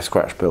pleased that I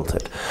scratch built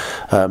it.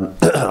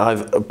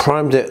 I've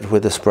primed it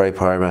with a spray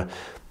primer,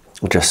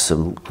 just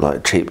some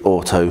like cheap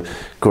auto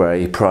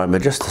grey primer,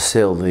 just to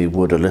seal the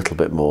wood a little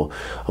bit more.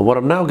 And what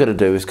I'm now going to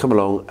do is come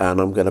along and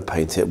I'm going to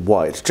paint it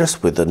white,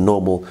 just with a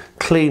normal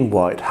clean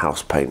white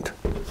house paint.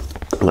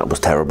 And that was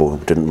terrible,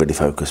 didn't really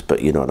focus,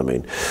 but you know what I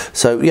mean.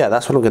 So yeah,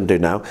 that's what I'm going to do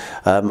now.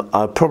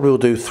 I probably will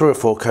do 3 or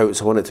 4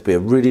 coats. I want it to be a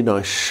really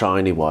nice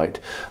shiny white,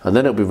 and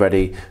then it'll be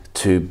ready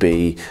to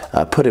be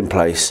put in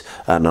place,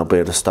 and I'll be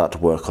able to start to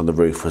work on the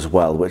roof as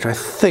well, which I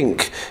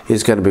think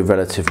is going to be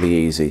relatively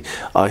easy.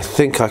 I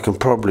think I can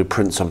probably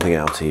print something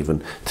out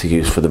even to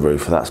use for the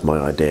roof. That's my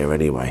idea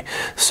anyway.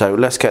 So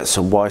let's get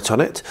some white on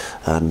it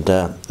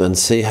and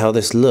see how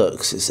this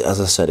looks.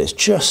 As I said, it's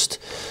just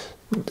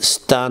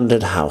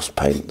standard house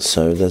paint,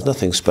 so there's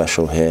nothing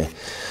special here.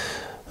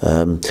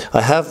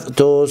 I have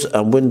doors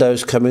and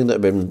windows coming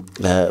that have been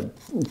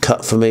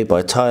cut for me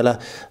by Tyler,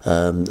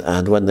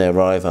 and when they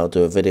arrive I'll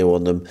do a video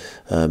on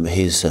them.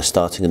 He's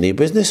starting a new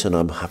business, and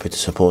I'm happy to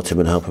support him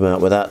and help him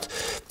out with that.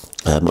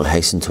 I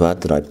hasten to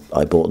add that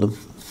I bought them.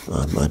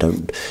 I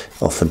don't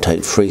often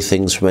take free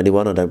things from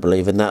anyone. I don't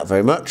believe in that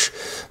very much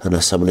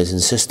unless someone is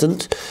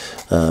insistent.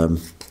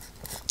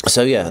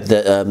 So yeah,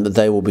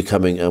 they will be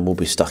coming and will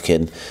be stuck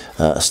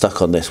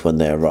on this when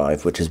they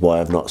arrive, which is why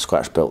I've not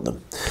scratch built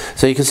them.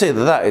 So you can see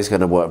that is going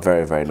to work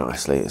very, very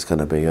nicely. It's going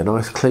to be a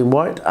nice clean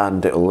white,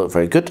 and it will look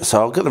very good. So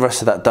I'll get the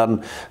rest of that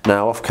done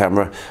now off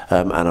camera,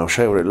 and I'll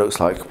show you what it looks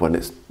like when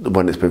it's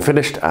been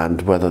finished,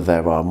 and whether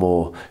there are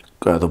more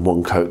than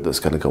one coat that's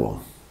going to go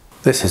on.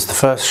 This is the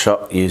first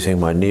shot using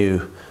my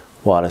new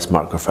wireless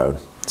microphone.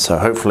 So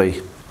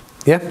hopefully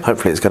yeah,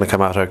 hopefully it's going to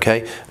come out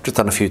okay. I've just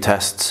done a few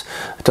tests.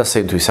 It does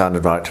seem to be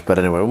sounding right, but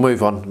anyway, we'll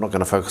move on. I'm not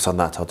going to focus on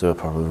that. I'll do a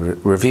proper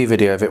review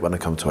video of it when I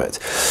come to it.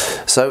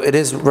 So it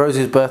is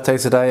Rosie's birthday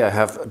today. I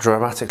have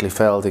dramatically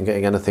failed in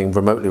getting anything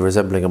remotely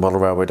resembling a model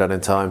railway done in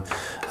time,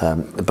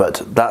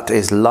 but that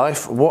is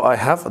life. What I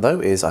have though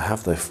is I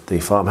have the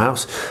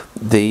farmhouse.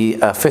 The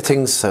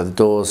fittings, so the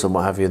doors and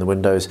what have you in the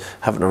windows,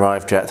 haven't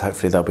arrived yet.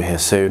 Hopefully they'll be here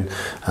soon,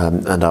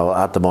 and I'll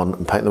add them on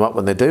and paint them up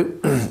when they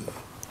do.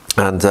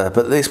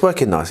 But it's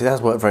working nice. It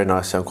has worked very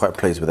nicely. I'm quite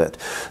pleased with it.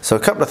 So a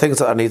couple of things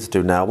that I need to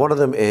do now. One of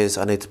them is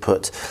I need to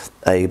put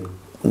a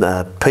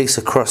piece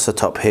across the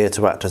top here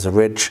to act as a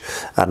ridge,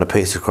 and a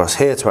piece across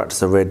here to act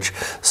as a ridge,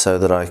 so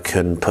that I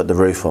can put the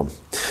roof on.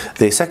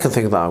 The second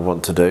thing that I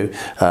want to do,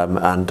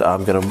 and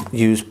I'm going to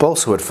use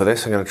balsa wood for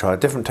this, I'm going to try a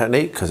different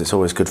technique because it's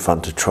always good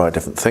fun to try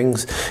different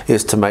things,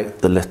 is to make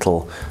the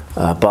little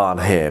barn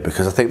here,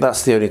 because I think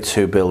that's the only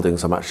two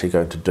buildings I'm actually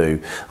going to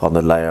do on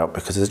the layout,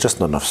 because there's just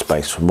not enough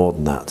space for more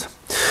than that.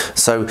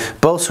 So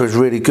balsa is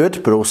really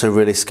good, but also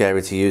really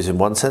scary to use in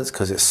one sense,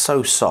 because it's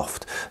so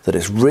soft that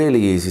it's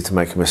really easy to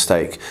make a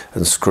mistake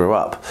and screw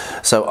up.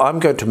 So I'm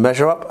going to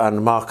measure up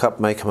and mark up,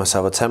 make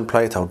myself a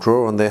template. I'll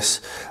draw on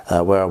this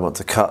where I want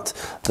to cut,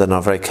 then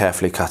I'll very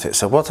carefully cut it.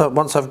 So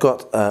once I've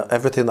got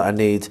everything that I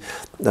need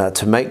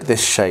to make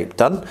this shape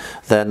done,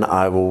 then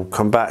I will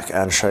come back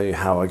and show you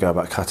how I go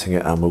about cutting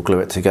it, and we'll glue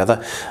it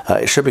together.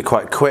 It should be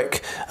quite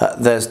quick.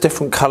 There's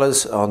different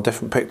colours on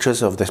different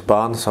pictures of this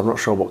barn, so I'm not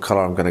sure what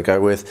colour I'm going to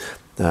go with.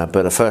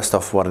 But first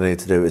off, what I need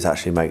to do is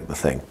actually make the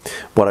thing.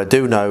 What I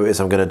do know is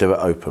I'm going to do it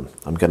open.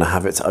 I'm going to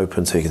have it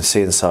open so you can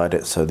see inside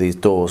it, so these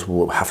doors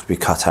will have to be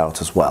cut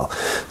out as well.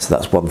 So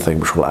that's one thing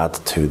which will add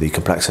to the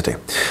complexity.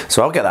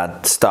 So I'll get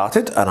that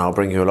started and I'll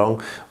bring you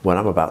along when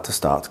I'm about to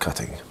start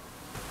cutting.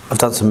 I've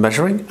done some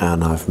measuring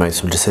and I've made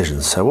some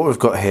decisions. So what we've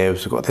got here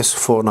is we've got this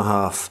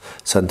 4.5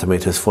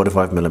 centimetres,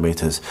 45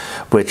 millimetres,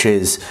 which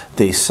is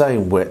the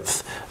same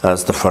width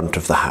as the front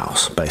of the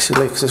house,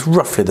 basically, because it's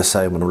roughly the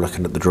same when I'm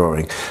looking at the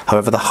drawing.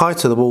 However, the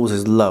height of the walls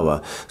is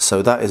lower,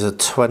 so that is a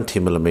 20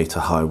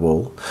 millimetre high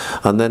wall.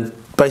 And then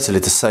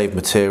basically to save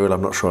material,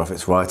 I'm not sure if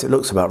it's right, it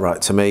looks about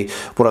right to me.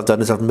 What I've done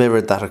is I've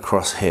mirrored that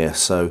across here,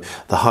 so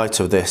the height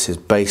of this is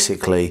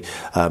basically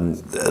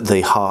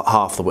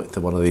half the width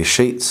of one of these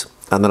sheets.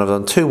 And then I've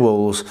done two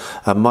walls,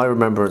 and my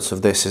remembrance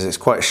of this is it's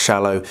quite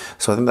shallow,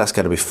 so I think that's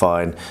going to be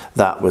fine.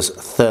 That was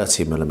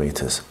 30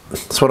 millimetres.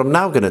 So what I'm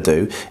now going to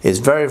do is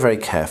very, very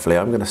carefully,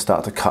 I'm going to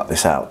start to cut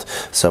this out.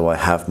 So I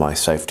have my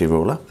safety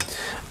ruler,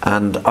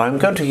 and I'm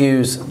going to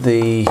use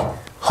the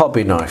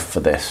hobby knife for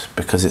this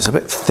because it's a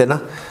bit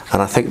thinner,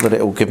 and I think that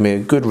it will give me a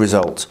good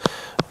result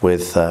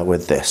with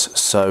this.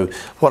 So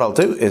what I'll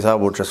do is I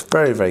will just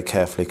very, very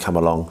carefully come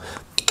along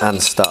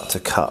and start to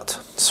cut.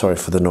 Sorry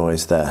for the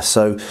noise there.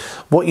 So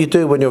what you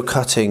do when you're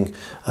cutting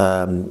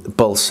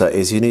balsa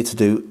is you need to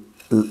do,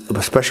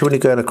 especially when you're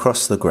going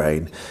across the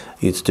grain,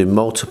 you need to do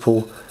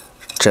multiple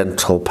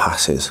gentle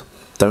passes.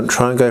 Don't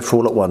try and go for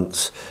all at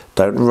once.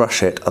 Don't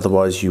rush it,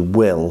 otherwise you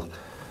will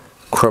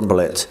crumble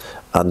it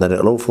and then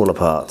it'll all fall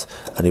apart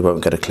and you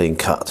won't get a clean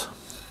cut.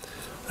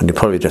 And you'll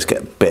probably just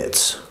get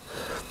bits.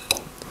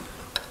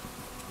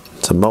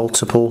 So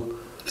multiple,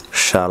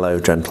 shallow,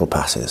 gentle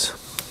passes.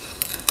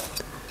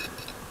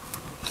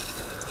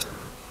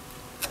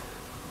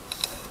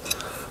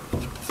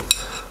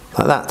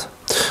 Like that.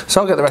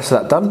 So I'll get the rest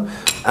of that done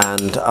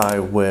and I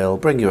will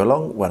bring you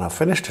along when I've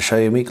finished to show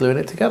you me gluing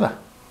it together.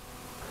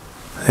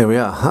 Here we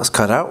are, that's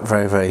cut out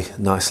very, very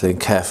nicely and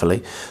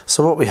carefully.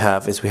 So what we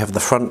have is we have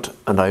the front,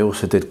 and I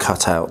also did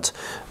cut out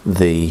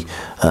the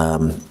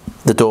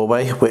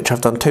doorway, which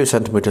I've done 2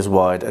 centimetres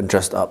wide and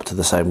just up to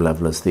the same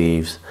level as the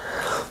eaves.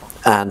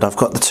 And I've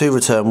got the 2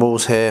 return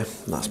walls here,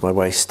 that's my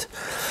waist,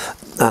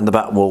 and the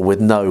back wall with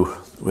no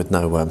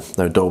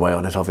doorway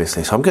on it,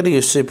 obviously. So I'm going to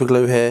use super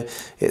glue here.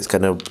 It's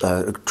going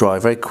to dry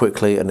very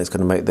quickly and it's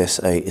going to make this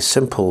a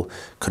simple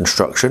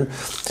construction.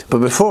 But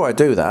before I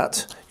do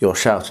that, you're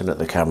shouting at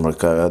the camera,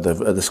 at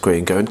the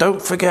screen, going,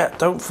 don't forget,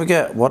 don't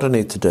forget. What I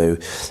need to do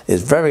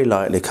is very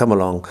lightly come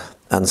along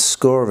and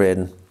score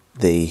in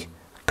the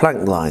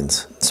plank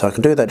lines. So I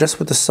can do that just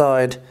with the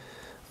side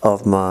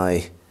of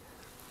my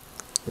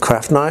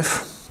craft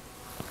knife,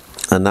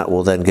 and that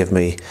will then give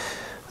me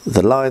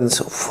the lines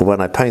for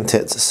when I paint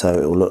it, so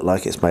it will look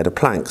like it's made of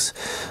planks.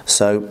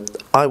 So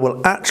I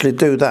will actually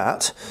do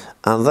that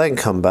and then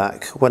come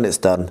back when it's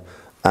done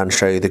and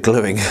show you the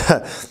gluing.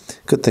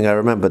 Good thing I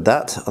remembered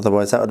that,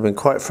 otherwise that would have been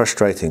quite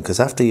frustrating, because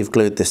after you've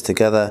glued this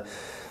together,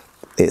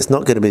 it's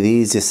not going to be the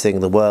easiest thing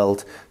in the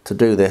world to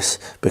do this,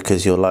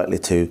 because you're likely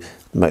to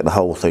make the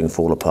whole thing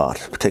fall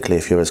apart, particularly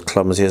if you're as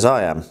clumsy as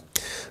I am.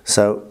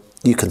 So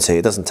you can see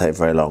it doesn't take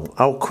very long.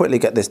 I'll quickly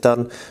get this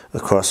done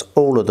across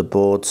all of the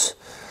boards,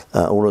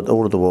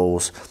 all of the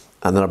walls,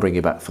 and then I'll bring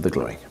you back for the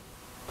gluing.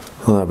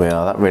 Well, there we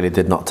are. That really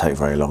did not take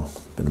very long,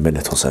 in a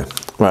minute or so.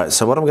 Right,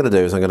 so what I'm going to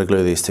do is I'm going to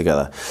glue these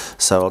together.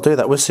 So I'll do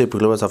that with super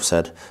glue, as I've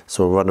said.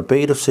 So we'll run a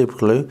bead of super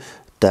glue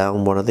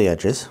down one of the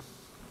edges.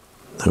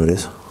 There it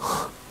is.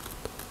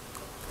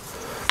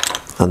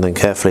 And then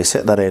carefully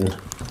set that in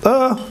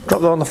Oh,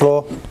 drop that on the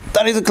floor.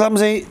 That is a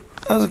clumsy.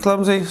 That is a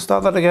clumsy.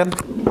 Start that again.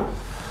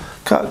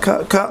 Cut,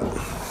 cut, cut.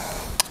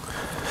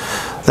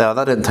 Now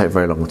that didn't take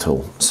very long at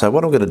all. So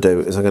what I'm going to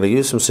do is I'm going to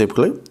use some super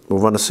glue. We'll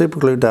run a super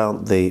glue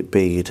down the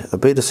bead, a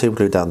bead of super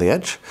glue down the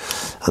edge,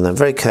 and then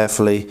very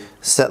carefully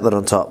set that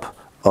on top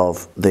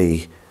of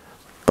the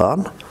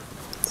barn,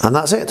 and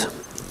that's it.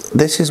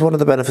 This is one of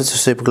the benefits of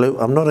super glue.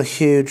 I'm not a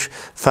huge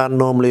fan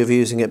normally of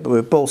using it, but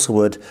with balsa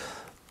wood,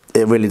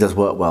 it really does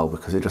work well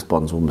because it just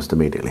bonds almost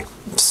immediately.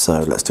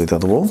 So let's do the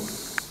other wall.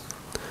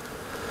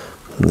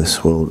 And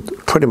this will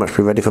pretty much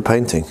be ready for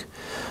painting.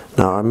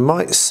 Now I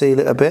might seal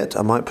it a bit,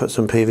 I might put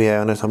some PVA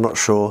on it, I'm not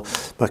sure.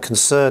 My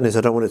concern is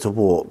I don't want it to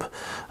warp.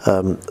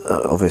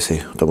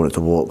 Obviously I don't want it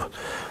to warp.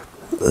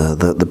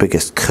 The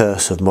biggest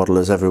curse of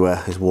modelers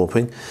everywhere is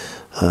warping.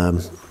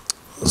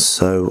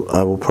 So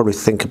I will probably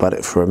think about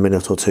it for a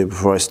minute or two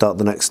before I start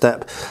the next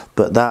step.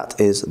 But that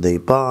is the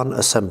barn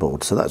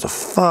assembled. So that's a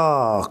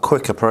far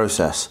quicker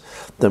process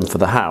than for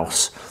the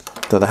house.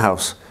 Though the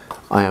house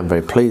I am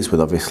very pleased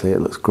with, obviously, it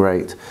looks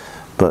great.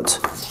 But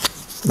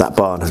that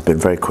barn has been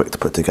very quick to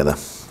put together,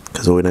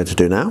 because all we need to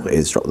do now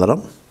is drop that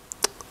on,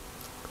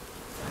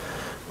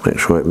 make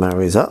sure it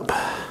marries up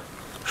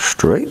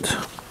straight,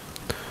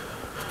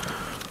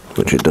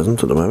 which it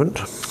doesn't at the moment,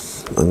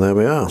 and there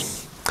we are.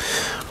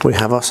 We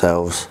have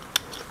ourselves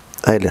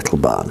a little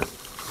barn.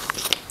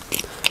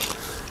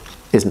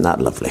 Isn't that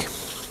lovely?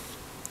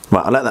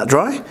 Right, I'll let that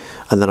dry,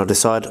 and then I'll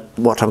decide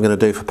what I'm going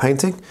to do for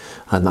painting,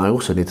 and I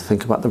also need to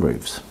think about the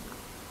roofs.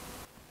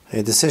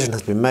 A decision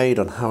has been made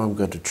on how I'm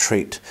going to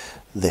treat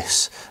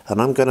this,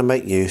 and I'm going to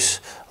make use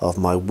of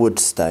my wood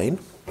stain,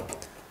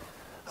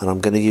 and I'm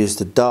going to use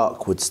the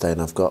dark wood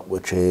stain I've got,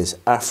 which is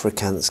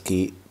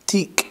Afrikansky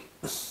teak,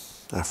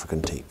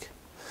 African teak.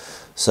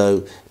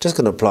 So just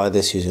going to apply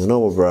this using a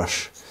normal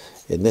brush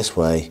in this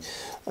way,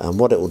 and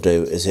what it will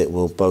do is it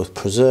will both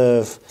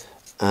preserve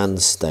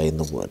and stain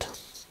the wood.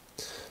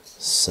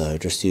 So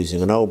just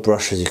using an old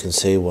brush, as you can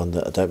see, one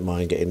that I don't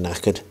mind getting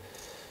knackered.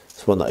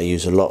 It's one that I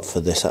use a lot for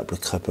this type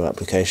of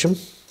application.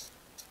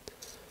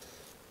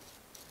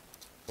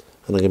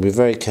 And I'm going to be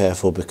very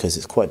careful because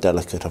it's quite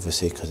delicate,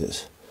 obviously, because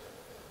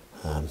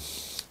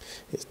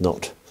it's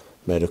not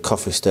made of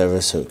coffee stirrer,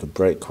 so it could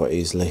break quite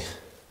easily.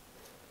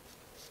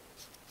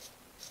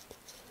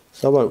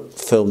 So I won't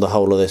film the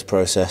whole of this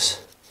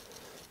process,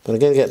 but I'm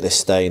going to get this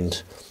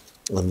stained,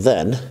 and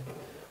then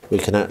we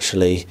can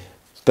actually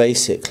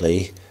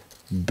basically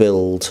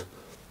build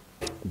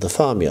the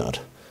farmyard,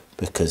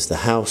 because the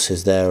house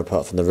is there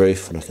apart from the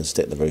roof, and I can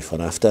stick the roof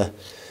on after.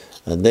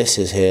 And this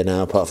is here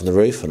now apart from the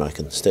roof, and I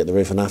can stick the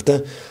roof on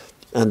after.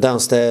 And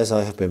downstairs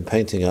I have been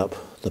painting up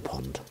the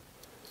pond.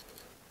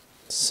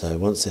 So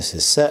once this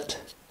is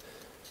set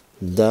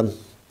and done,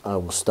 I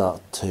will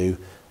start to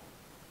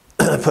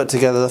put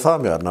together the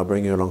farmyard, and I'll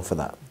bring you along for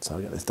that. So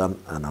I'll get this done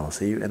and I'll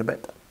see you in a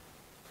bit.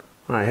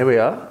 Right, here we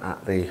are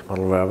at the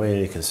model railway,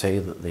 and you can see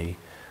that the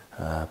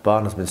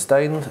barn has been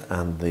stained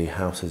and the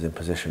house is in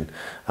position,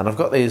 and I've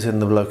got these in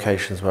the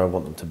locations where I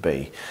want them to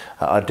be.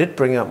 I did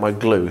bring out my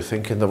glue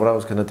thinking that what I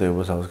was going to do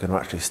was I was going to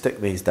actually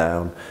stick these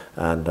down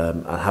and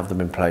have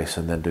them in place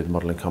and then do the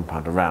modelling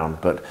compound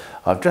around, but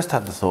I've just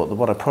had the thought that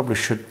what I probably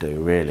should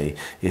do really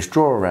is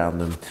draw around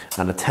them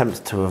and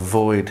attempt to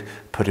avoid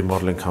putting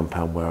modelling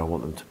compound where I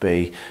want them to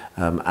be,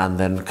 and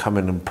then come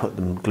in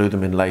and glue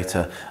them in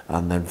later,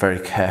 and then very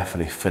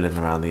carefully fill in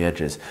around the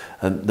edges.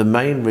 And the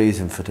main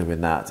reason for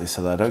doing that is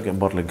so that I don't get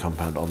modelling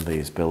compound on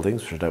these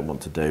buildings, which I don't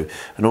want to do,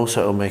 and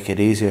also it'll make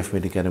it easier for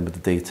me to get in with the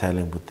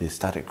detailing with the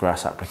static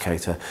grass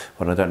applicator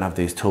when I don't have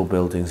these tall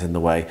buildings in the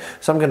way.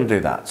 So I'm going to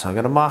do that. So I'm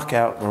going to mark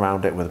out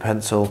around it with a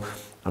pencil.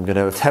 I'm going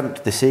to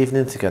attempt this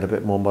evening to get a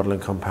bit more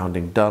modelling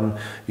compounding done.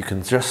 You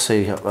can just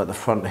see up at the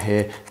front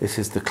here, this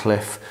is the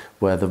cliff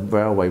where the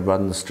railway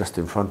runs just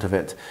in front of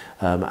it.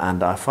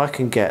 And if I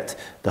can get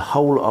the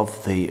whole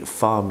of the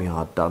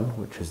farmyard done,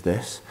 which is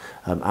this,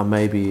 and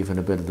maybe even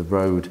a bit of the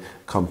road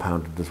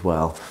compounded as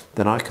well,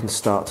 then I can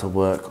start to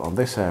work on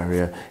this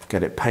area,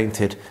 get it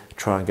painted,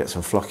 try and get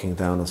some flocking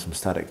down and some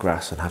static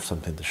grass, and have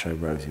something to show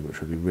Rosie,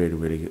 which would be really,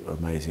 really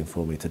amazing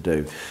for me to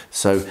do.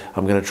 So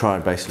I'm going to try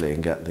basically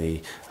and get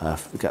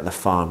the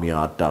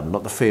farmyard done,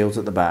 not the fields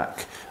at the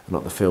back,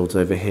 not the fields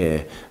over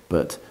here,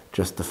 but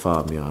just the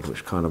farmyard,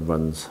 which kind of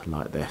runs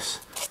like this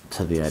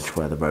to the edge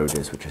where the road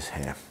is, which is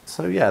here.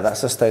 So yeah,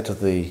 that's the state of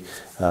the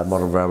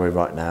model railway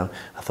right now.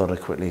 I thought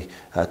I'd quickly,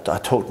 I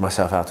talked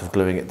myself out of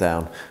gluing it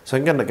down. So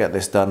I'm going to get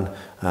this done,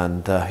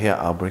 and yeah,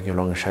 I'll bring you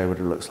along and show you what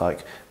it looks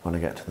like when I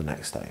get to the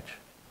next stage.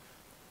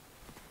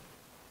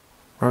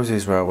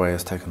 Rosie's railway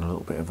has taken a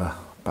little bit of a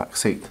back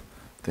seat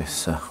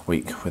this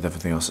week with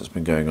everything else that's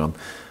been going on.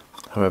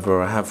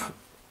 However, I have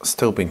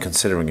still been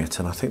considering it,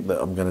 and I think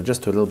that I'm going to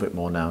just do a little bit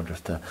more now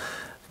just to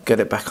get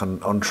it back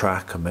on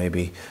track, and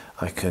maybe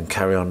I can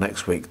carry on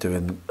next week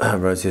doing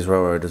Rosie's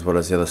Railroad as well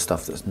as the other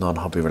stuff that's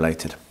non-hobby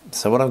related.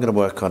 So what I'm going to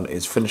work on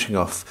is finishing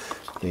off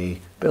the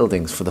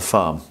buildings for the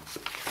farm.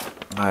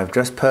 I've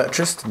just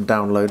purchased and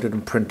downloaded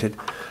and printed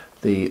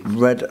the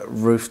red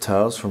roof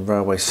tiles from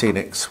Railway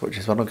Scenics, which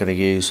is what I'm going to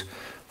use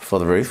for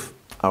the roof.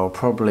 I will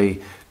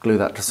probably glue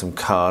that to some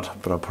card,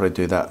 but I'll probably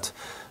do that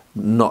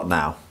not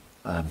now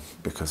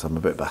because I'm a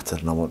bit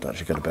battered and I want to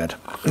actually go to bed.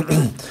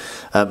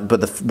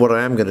 But what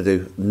I am going to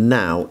do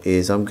now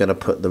is I'm going to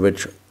put the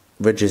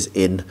ridges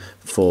in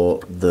for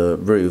the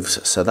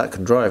roofs so that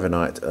can dry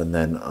overnight, and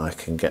then I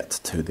can get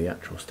to the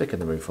actual sticking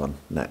the roof on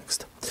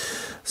next.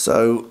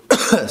 So,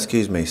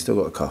 excuse me, still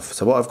got a cough.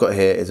 So what I've got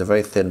here is a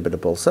very thin bit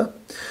of balsa,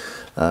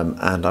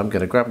 and I'm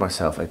going to grab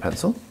myself a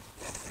pencil.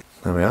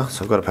 There we are,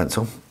 so I've got a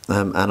pencil,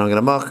 and I'm going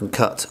to mark and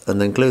cut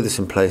and then glue this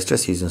in place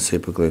just using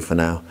super glue for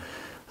now.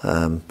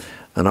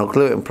 And I'll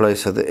glue it in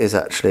place so that it is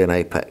actually an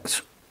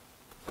apex.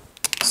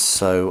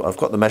 So I've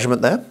got the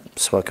measurement there,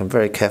 so I can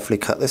very carefully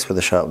cut this with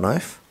a sharp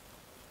knife.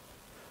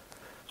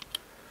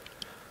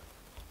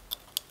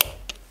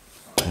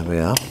 There we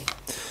are.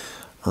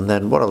 And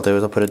then what I'll do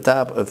is I'll put a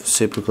dab of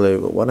super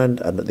glue at one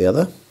end and at the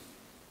other.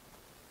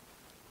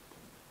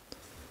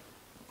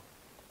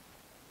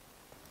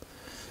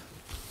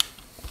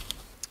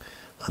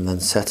 And then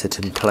set it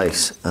in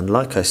place. And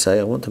like I say,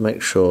 I want to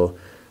make sure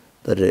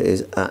that it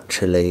is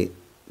actually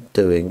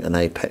doing an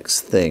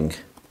apex thing.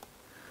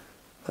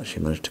 I've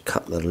actually managed to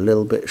cut that a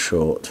little bit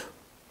short.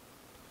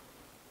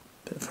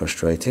 Bit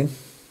frustrating.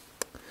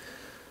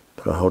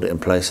 But I'll hold it in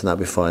place and that'll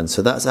be fine.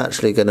 So that's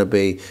actually going to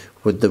be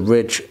with the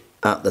ridge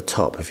at the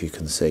top, if you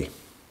can see.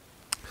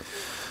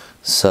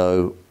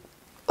 So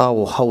I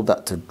will hold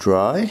that to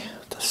dry,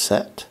 to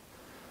set,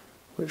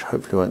 which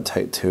hopefully won't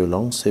take too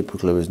long. Super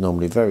glue is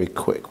normally very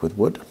quick with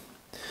wood.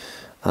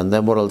 And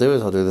then what I'll do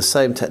is I'll do the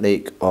same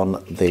technique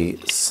on the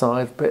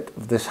side bit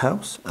of this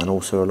house and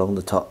also along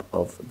the top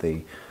of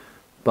the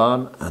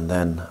barn, and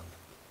then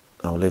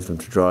I'll leave them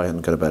to dry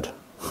and go to bed.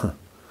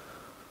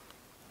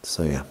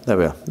 So yeah, there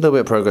we are. A little bit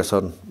of progress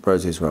on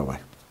Rosie's railway.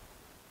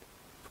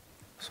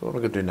 So what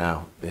I'm going to do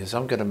now is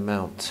I'm going to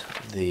mount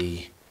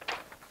the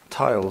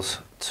tiles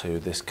to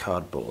this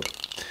cardboard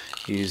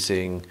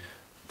using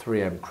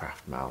 3M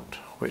craft mount,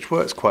 which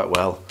works quite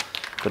well,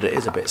 but it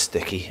is a bit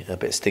sticky, a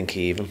bit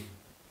stinky even.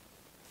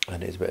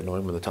 And it is a bit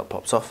annoying when the top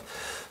pops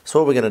off. So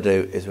what we're going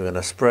to do is we're going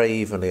to spray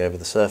evenly over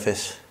the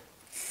surface.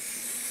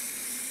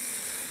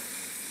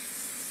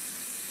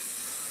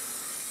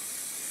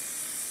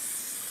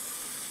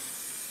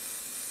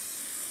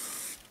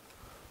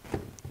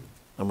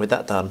 And with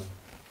that done,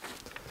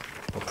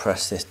 we'll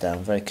press this down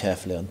very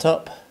carefully on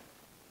top.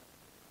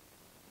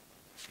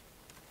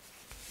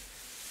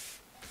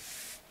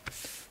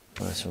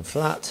 Nice and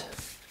flat.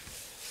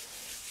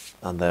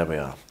 And there we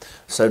are.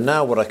 So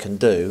now what I can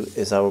do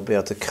is I will be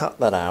able to cut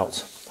that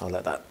out. I'll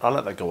let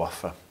that go off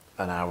for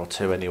an hour or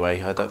two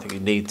anyway. I don't think you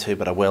need to,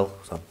 but I will.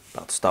 So I'm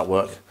about to start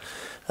work.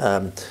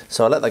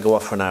 So I'll let that go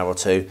off for an hour or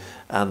two,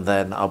 and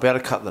then I'll be able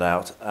to cut that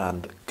out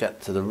and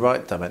get to the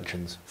right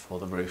dimensions for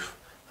the roof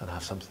and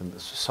have something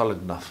that's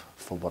solid enough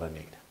for what I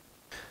need.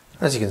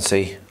 As you can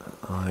see,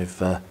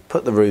 I've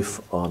put the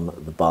roof on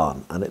the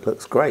barn and it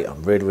looks great.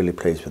 I'm really, really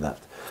pleased with that.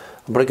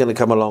 I'm probably going to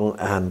come along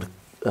and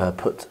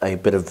put a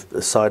bit of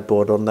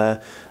sideboard on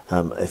there.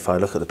 If I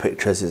look at the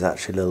pictures, it's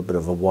actually a little bit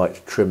of a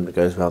white trim that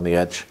goes around the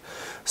edge.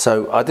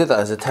 So I did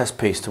that as a test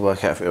piece to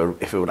work out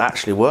if it would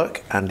actually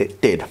work, and it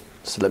did.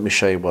 So let me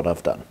show you what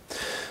I've done.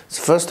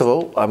 So first of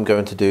all, I'm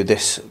going to do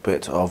this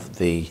bit of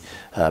the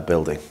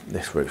building,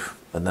 this roof,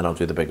 and then I'll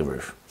do the bigger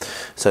roof.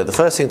 So the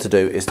first thing to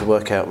do is to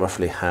work out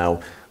roughly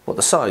what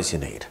the size you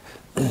need.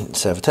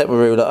 So if I take my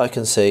ruler, I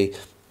can see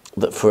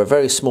that for a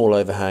very small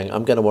overhang,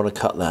 I'm going to want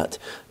to cut that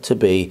to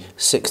be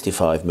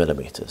 65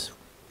 millimeters.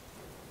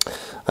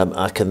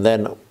 I can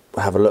then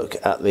have a look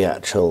at the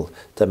actual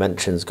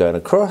dimensions going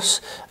across,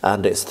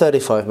 and it's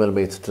 35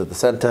 millimeters to the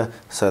center,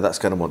 so that's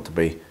going to want to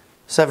be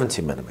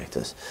 70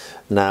 millimeters.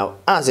 Now,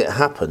 as it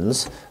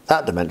happens,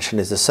 that dimension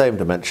is the same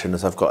dimension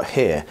as I've got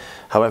here.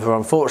 However,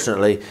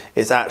 unfortunately,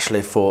 it's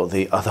actually for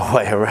the other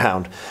way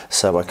around,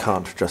 so I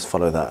can't just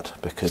follow that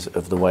because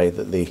of the way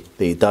that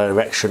the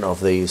direction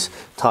of these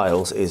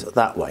tiles is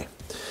that way.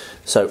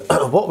 So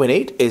what we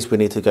need is we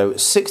need to go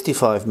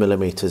 65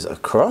 millimeters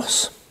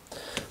across.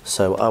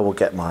 So I will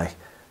get my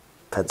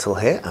pencil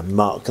here and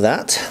mark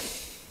that.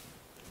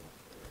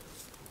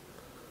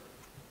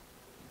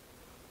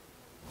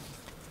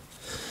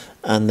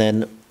 And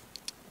then,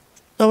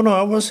 oh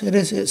no,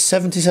 it's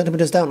 70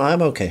 centimeters down. I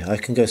am okay. I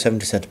can go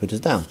 70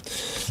 centimeters down.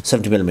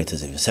 70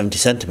 millimeters even. 70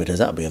 centimeters,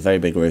 that would be a very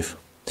big roof.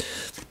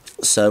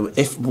 So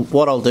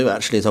what I'll do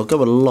actually is I'll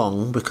go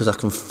along, because I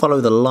can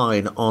follow the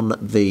line on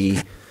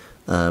the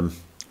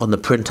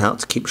printout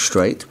to keep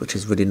straight, which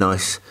is really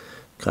nice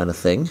kind of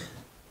thing.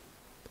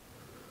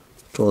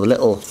 Draw the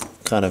little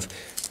kind of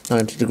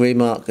 90-degree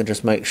mark and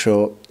just make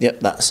sure,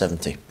 yep, that's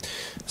 70.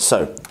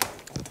 So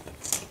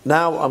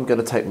now I'm going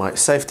to take my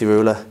safety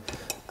ruler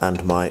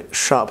and my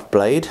sharp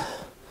blade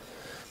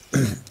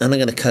and I'm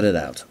going to cut it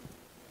out.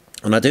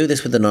 And I do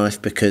this with the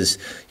knife because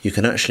you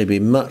can actually be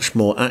much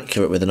more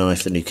accurate with a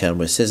knife than you can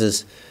with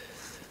scissors,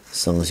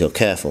 as long as you're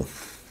careful.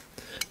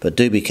 But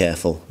do be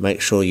careful, make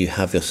sure you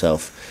have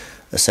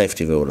yourself a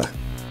safety ruler.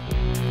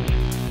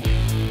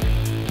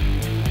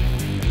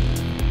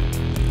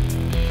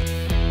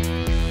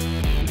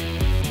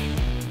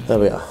 There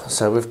we are.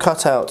 So we've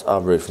cut out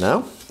our roof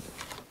now.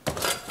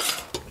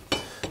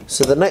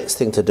 So the next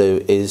thing to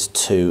do is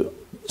to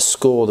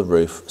score the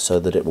roof so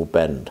that it will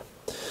bend.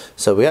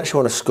 So we actually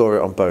want to score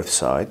it on both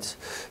sides.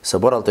 So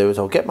what I'll do is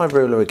I'll get my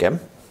ruler again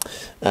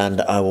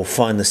and I will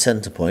find the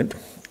centre point,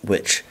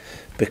 which,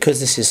 because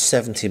this is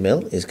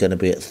 70mm, is going to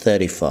be at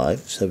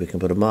 35. So we can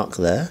put a mark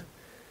there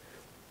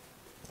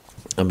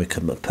and we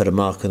can put a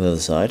mark on the other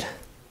side.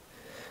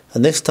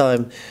 And this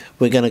time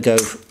we're going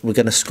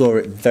to score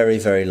it very,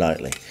 very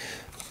lightly.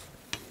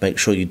 Make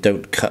sure you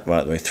don't cut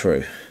right the way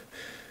through,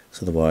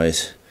 so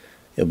otherwise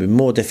it'll be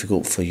more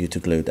difficult for you to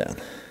glue down.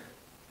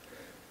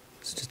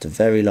 It's just a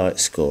very light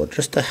score,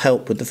 just to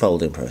help with the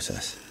folding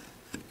process.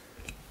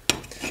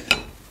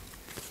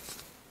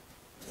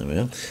 There we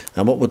are.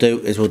 And what we'll do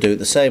is we'll do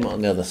the same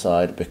on the other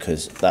side,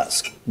 because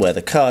that's where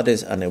the card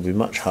is, and it'll be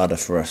much harder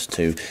for us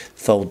to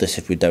fold this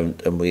if we don't,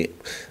 and we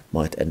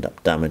might end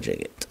up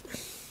damaging it.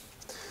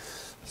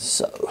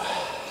 So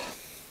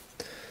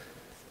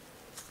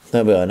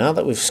there we are. Now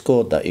that we've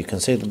scored that, you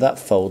can see that that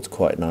folds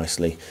quite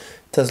nicely.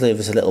 It does leave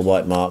us a little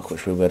white mark,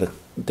 which we're going to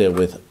deal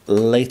with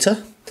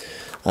later.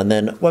 And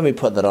then when we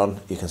put that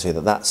on, you can see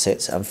that that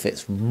sits and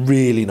fits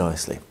really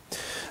nicely.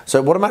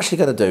 So what I'm actually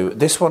going to do,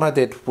 this one I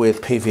did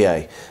with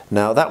PVA.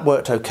 Now that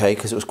worked okay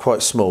because it was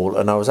quite small,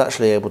 and I was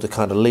actually able to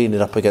kind of lean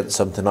it up against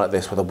something like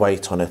this with a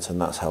weight on it, and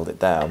that's held it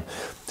down.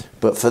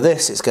 But for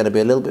this, it's going to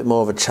be a little bit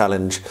more of a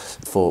challenge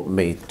for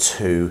me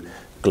to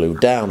glue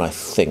down, I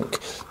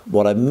think.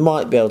 What I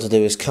might be able to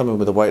do is come in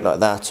with a weight like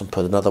that and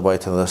put another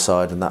weight on the other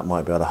side, and that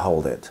might be able to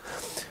hold it.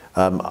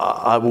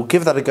 I will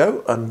give that a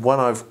go, and when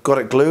I've got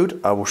it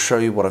glued, I will show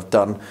you what I've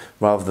done,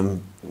 rather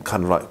than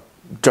kind of like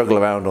juggle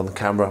around on the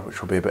camera,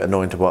 which will be a bit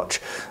annoying to watch.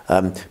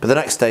 But the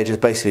next stage is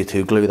basically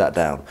to glue that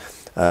down.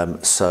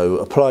 So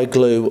apply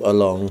glue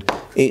along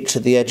each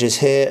of the edges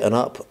here and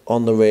up,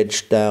 on the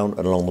ridge, down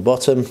and along the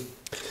bottom.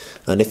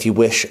 And if you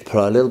wish,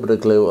 apply a little bit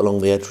of glue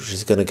along the edge, which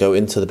is going to go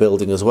into the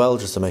building as well,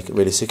 just to make it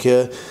really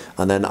secure.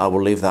 And then I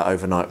will leave that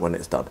overnight when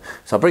it's done.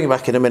 So I'll bring you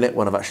back in a minute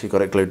when I've actually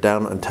got it glued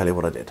down and tell you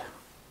what I did.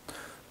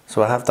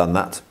 So I have done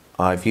that.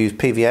 I've used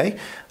PVA.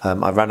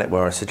 I ran it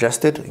where I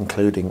suggested,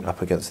 including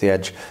up against the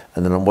edge,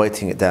 and then I'm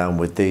weighting it down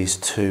with these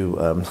two.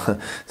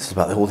 This is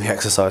about all the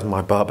exercise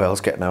my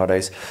barbells get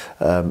nowadays,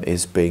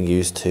 is being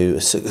used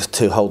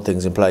to hold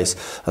things in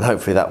place, and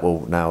hopefully that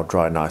will now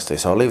dry nicely.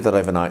 So I'll leave that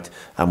overnight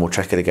and we'll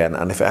check it again,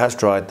 and if it has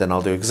dried, then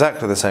I'll do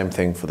exactly the same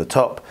thing for the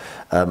top,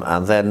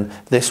 and then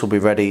this will be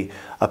ready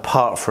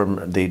apart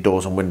from the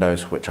doors and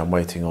windows, which I'm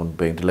waiting on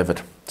being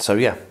delivered. So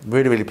yeah,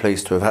 really, really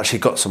pleased to have actually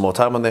got some more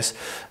time on this,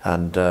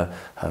 and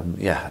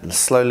yeah,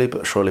 slowly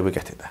but surely we're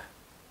getting there.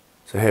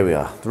 So here we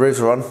are, the roofs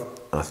are on, and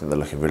I think they're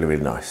looking really,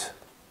 really nice.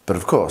 But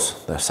of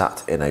course, they're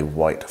sat in a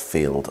white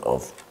field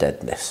of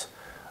deadness.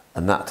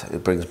 And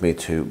that brings me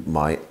to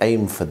my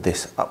aim for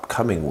this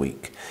upcoming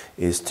week,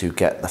 is to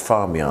get the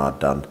farmyard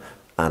done,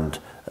 and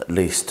at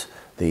least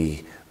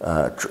the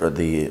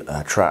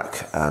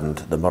track and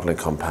the modelling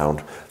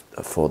compound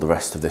for the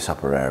rest of this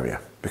upper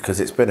area, because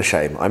it's been a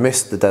shame. I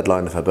missed the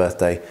deadline of her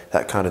birthday.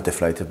 That kind of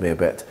deflated me a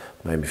bit,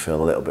 made me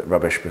feel a little bit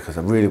rubbish, because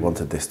I really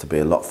wanted this to be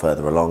a lot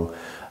further along.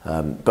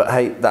 But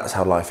hey, that's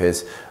how life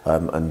is,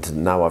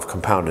 and now I've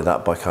compounded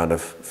that by kind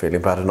of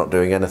feeling bad and not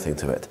doing anything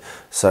to it.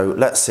 So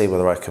let's see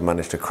whether I can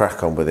manage to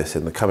crack on with this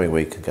in the coming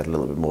week and get a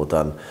little bit more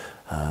done.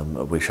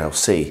 We shall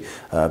see.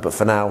 But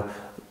for now,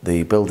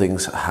 the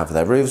buildings have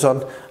their roofs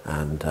on,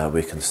 and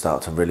we can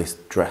start to really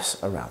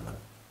dress around them.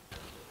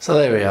 So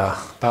there we are,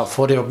 about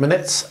 40 odd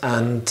minutes,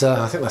 and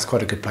I think that's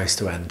quite a good place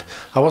to end.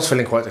 I was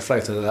feeling quite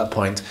deflated at that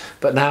point,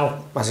 but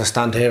now, as I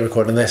stand here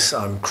recording this,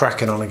 I'm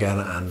cracking on again,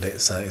 and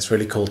it's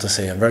really cool to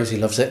see. And Rosie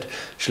loves it.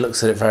 She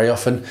looks at it very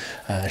often.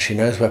 She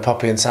knows where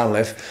Poppy and Sam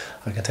live,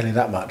 I can tell you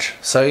that much.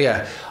 So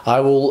yeah, I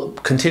will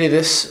continue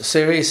this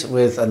series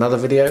with another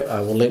video.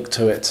 I will link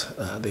to it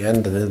at the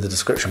end and in the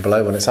description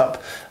below when it's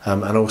up.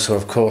 And also,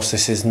 of course,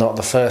 this is not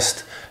the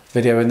first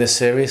video in this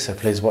series, so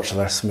please watch the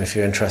rest of them if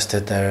you're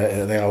interested.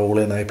 They are all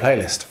in a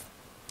playlist.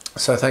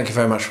 So thank you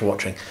very much for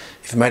watching.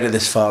 If you made it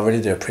this far, I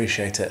really do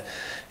appreciate it.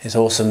 It's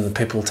awesome that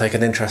people take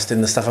an interest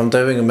in the stuff I'm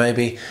doing, and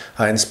maybe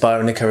I inspire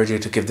and encourage you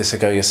to give this a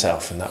go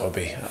yourself, and that would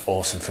be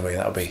awesome for me.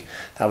 That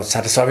would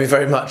satisfy me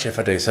very much if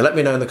I do. So let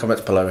me know in the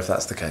comments below if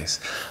that's the case.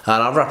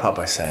 And I'll wrap up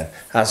by saying,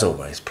 as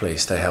always,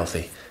 please stay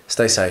healthy,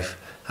 stay safe,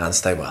 and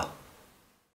stay well.